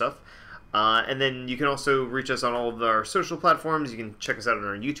that fun stuff. And then you can also reach us on all of our social platforms. You can check us out on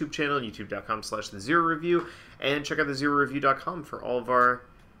our YouTube channel, youtube.com/TheZeroReview, and check out TheZeroReview.com for all of our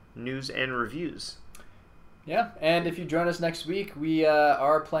news and reviews. Yeah, and if you join us next week, we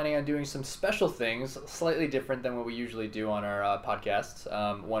are planning on doing some special things, slightly different than what we usually do on our podcasts.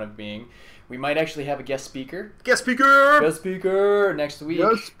 One of being, we might actually have a guest speaker. Guest speaker! Guest speaker next week.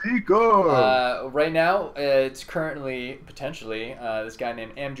 yes, speaker. Right now, it's currently, potentially, this guy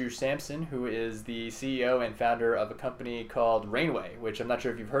named Andrew Sampson, who is the CEO and founder of a company called Rainway, which I'm not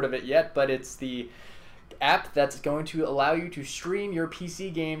sure if you've heard of it yet, but it's the app that's going to allow you to stream your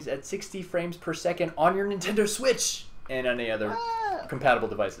PC games at 60 frames per second on your Nintendo Switch and any other compatible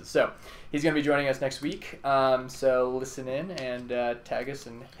devices. So he's going to be joining us next week. So listen in and tag us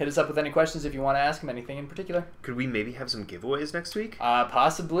and hit us up with any questions if you want to ask him anything in particular. Could we maybe have some giveaways next week?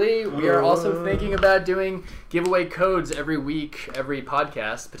 Possibly. We are also thinking about doing giveaway codes every week, every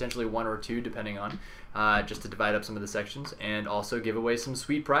podcast, potentially one or two, depending on, just to divide up some of the sections, and also give away some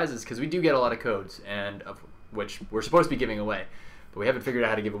sweet prizes, because we do get a lot of codes, and of which we're supposed to be giving away, but we haven't figured out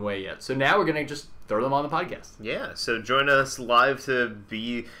how to give them away yet. So now we're going to just throw them on the podcast. Yeah, so join us live to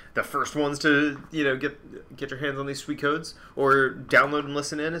be the first ones to, get your hands on these sweet codes, or download and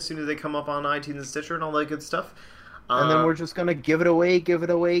listen in as soon as they come up on iTunes and Stitcher and all that good stuff. And then we're just gonna give it away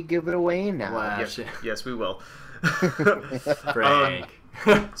now. Wow. Yes, we will. Frank.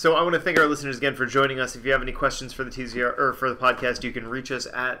 So I want to thank our listeners again for joining us. If you have any questions for the TZR or for the podcast, you can reach us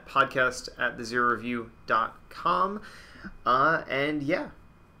at podcast@thezeroreview.com. And yeah,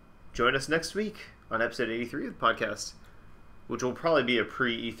 join us next week on episode 83 of the podcast, which will probably be a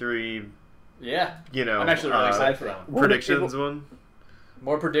pre-E3, Yeah. I'm actually really excited for that one. predictions one.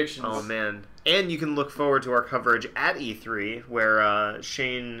 More predictions. Oh man. And you can look forward to our coverage at E3, where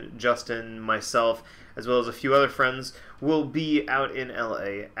Shane, Justin, myself, as well as a few other friends will be out in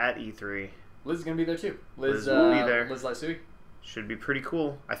LA at E3. Liz is going to be there too. Liz will be there. Liz Lysui? Should be pretty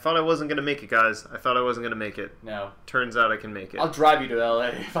cool. I thought I wasn't going to make it, guys. I thought I wasn't going to make it. No. Turns out I can make it. I'll drive you to LA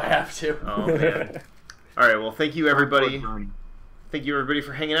if I have to. Oh, man. All right, well, thank you, everybody. Thank you, everybody,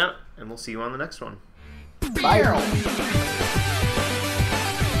 for hanging out, and we'll see you on the next one. Bye.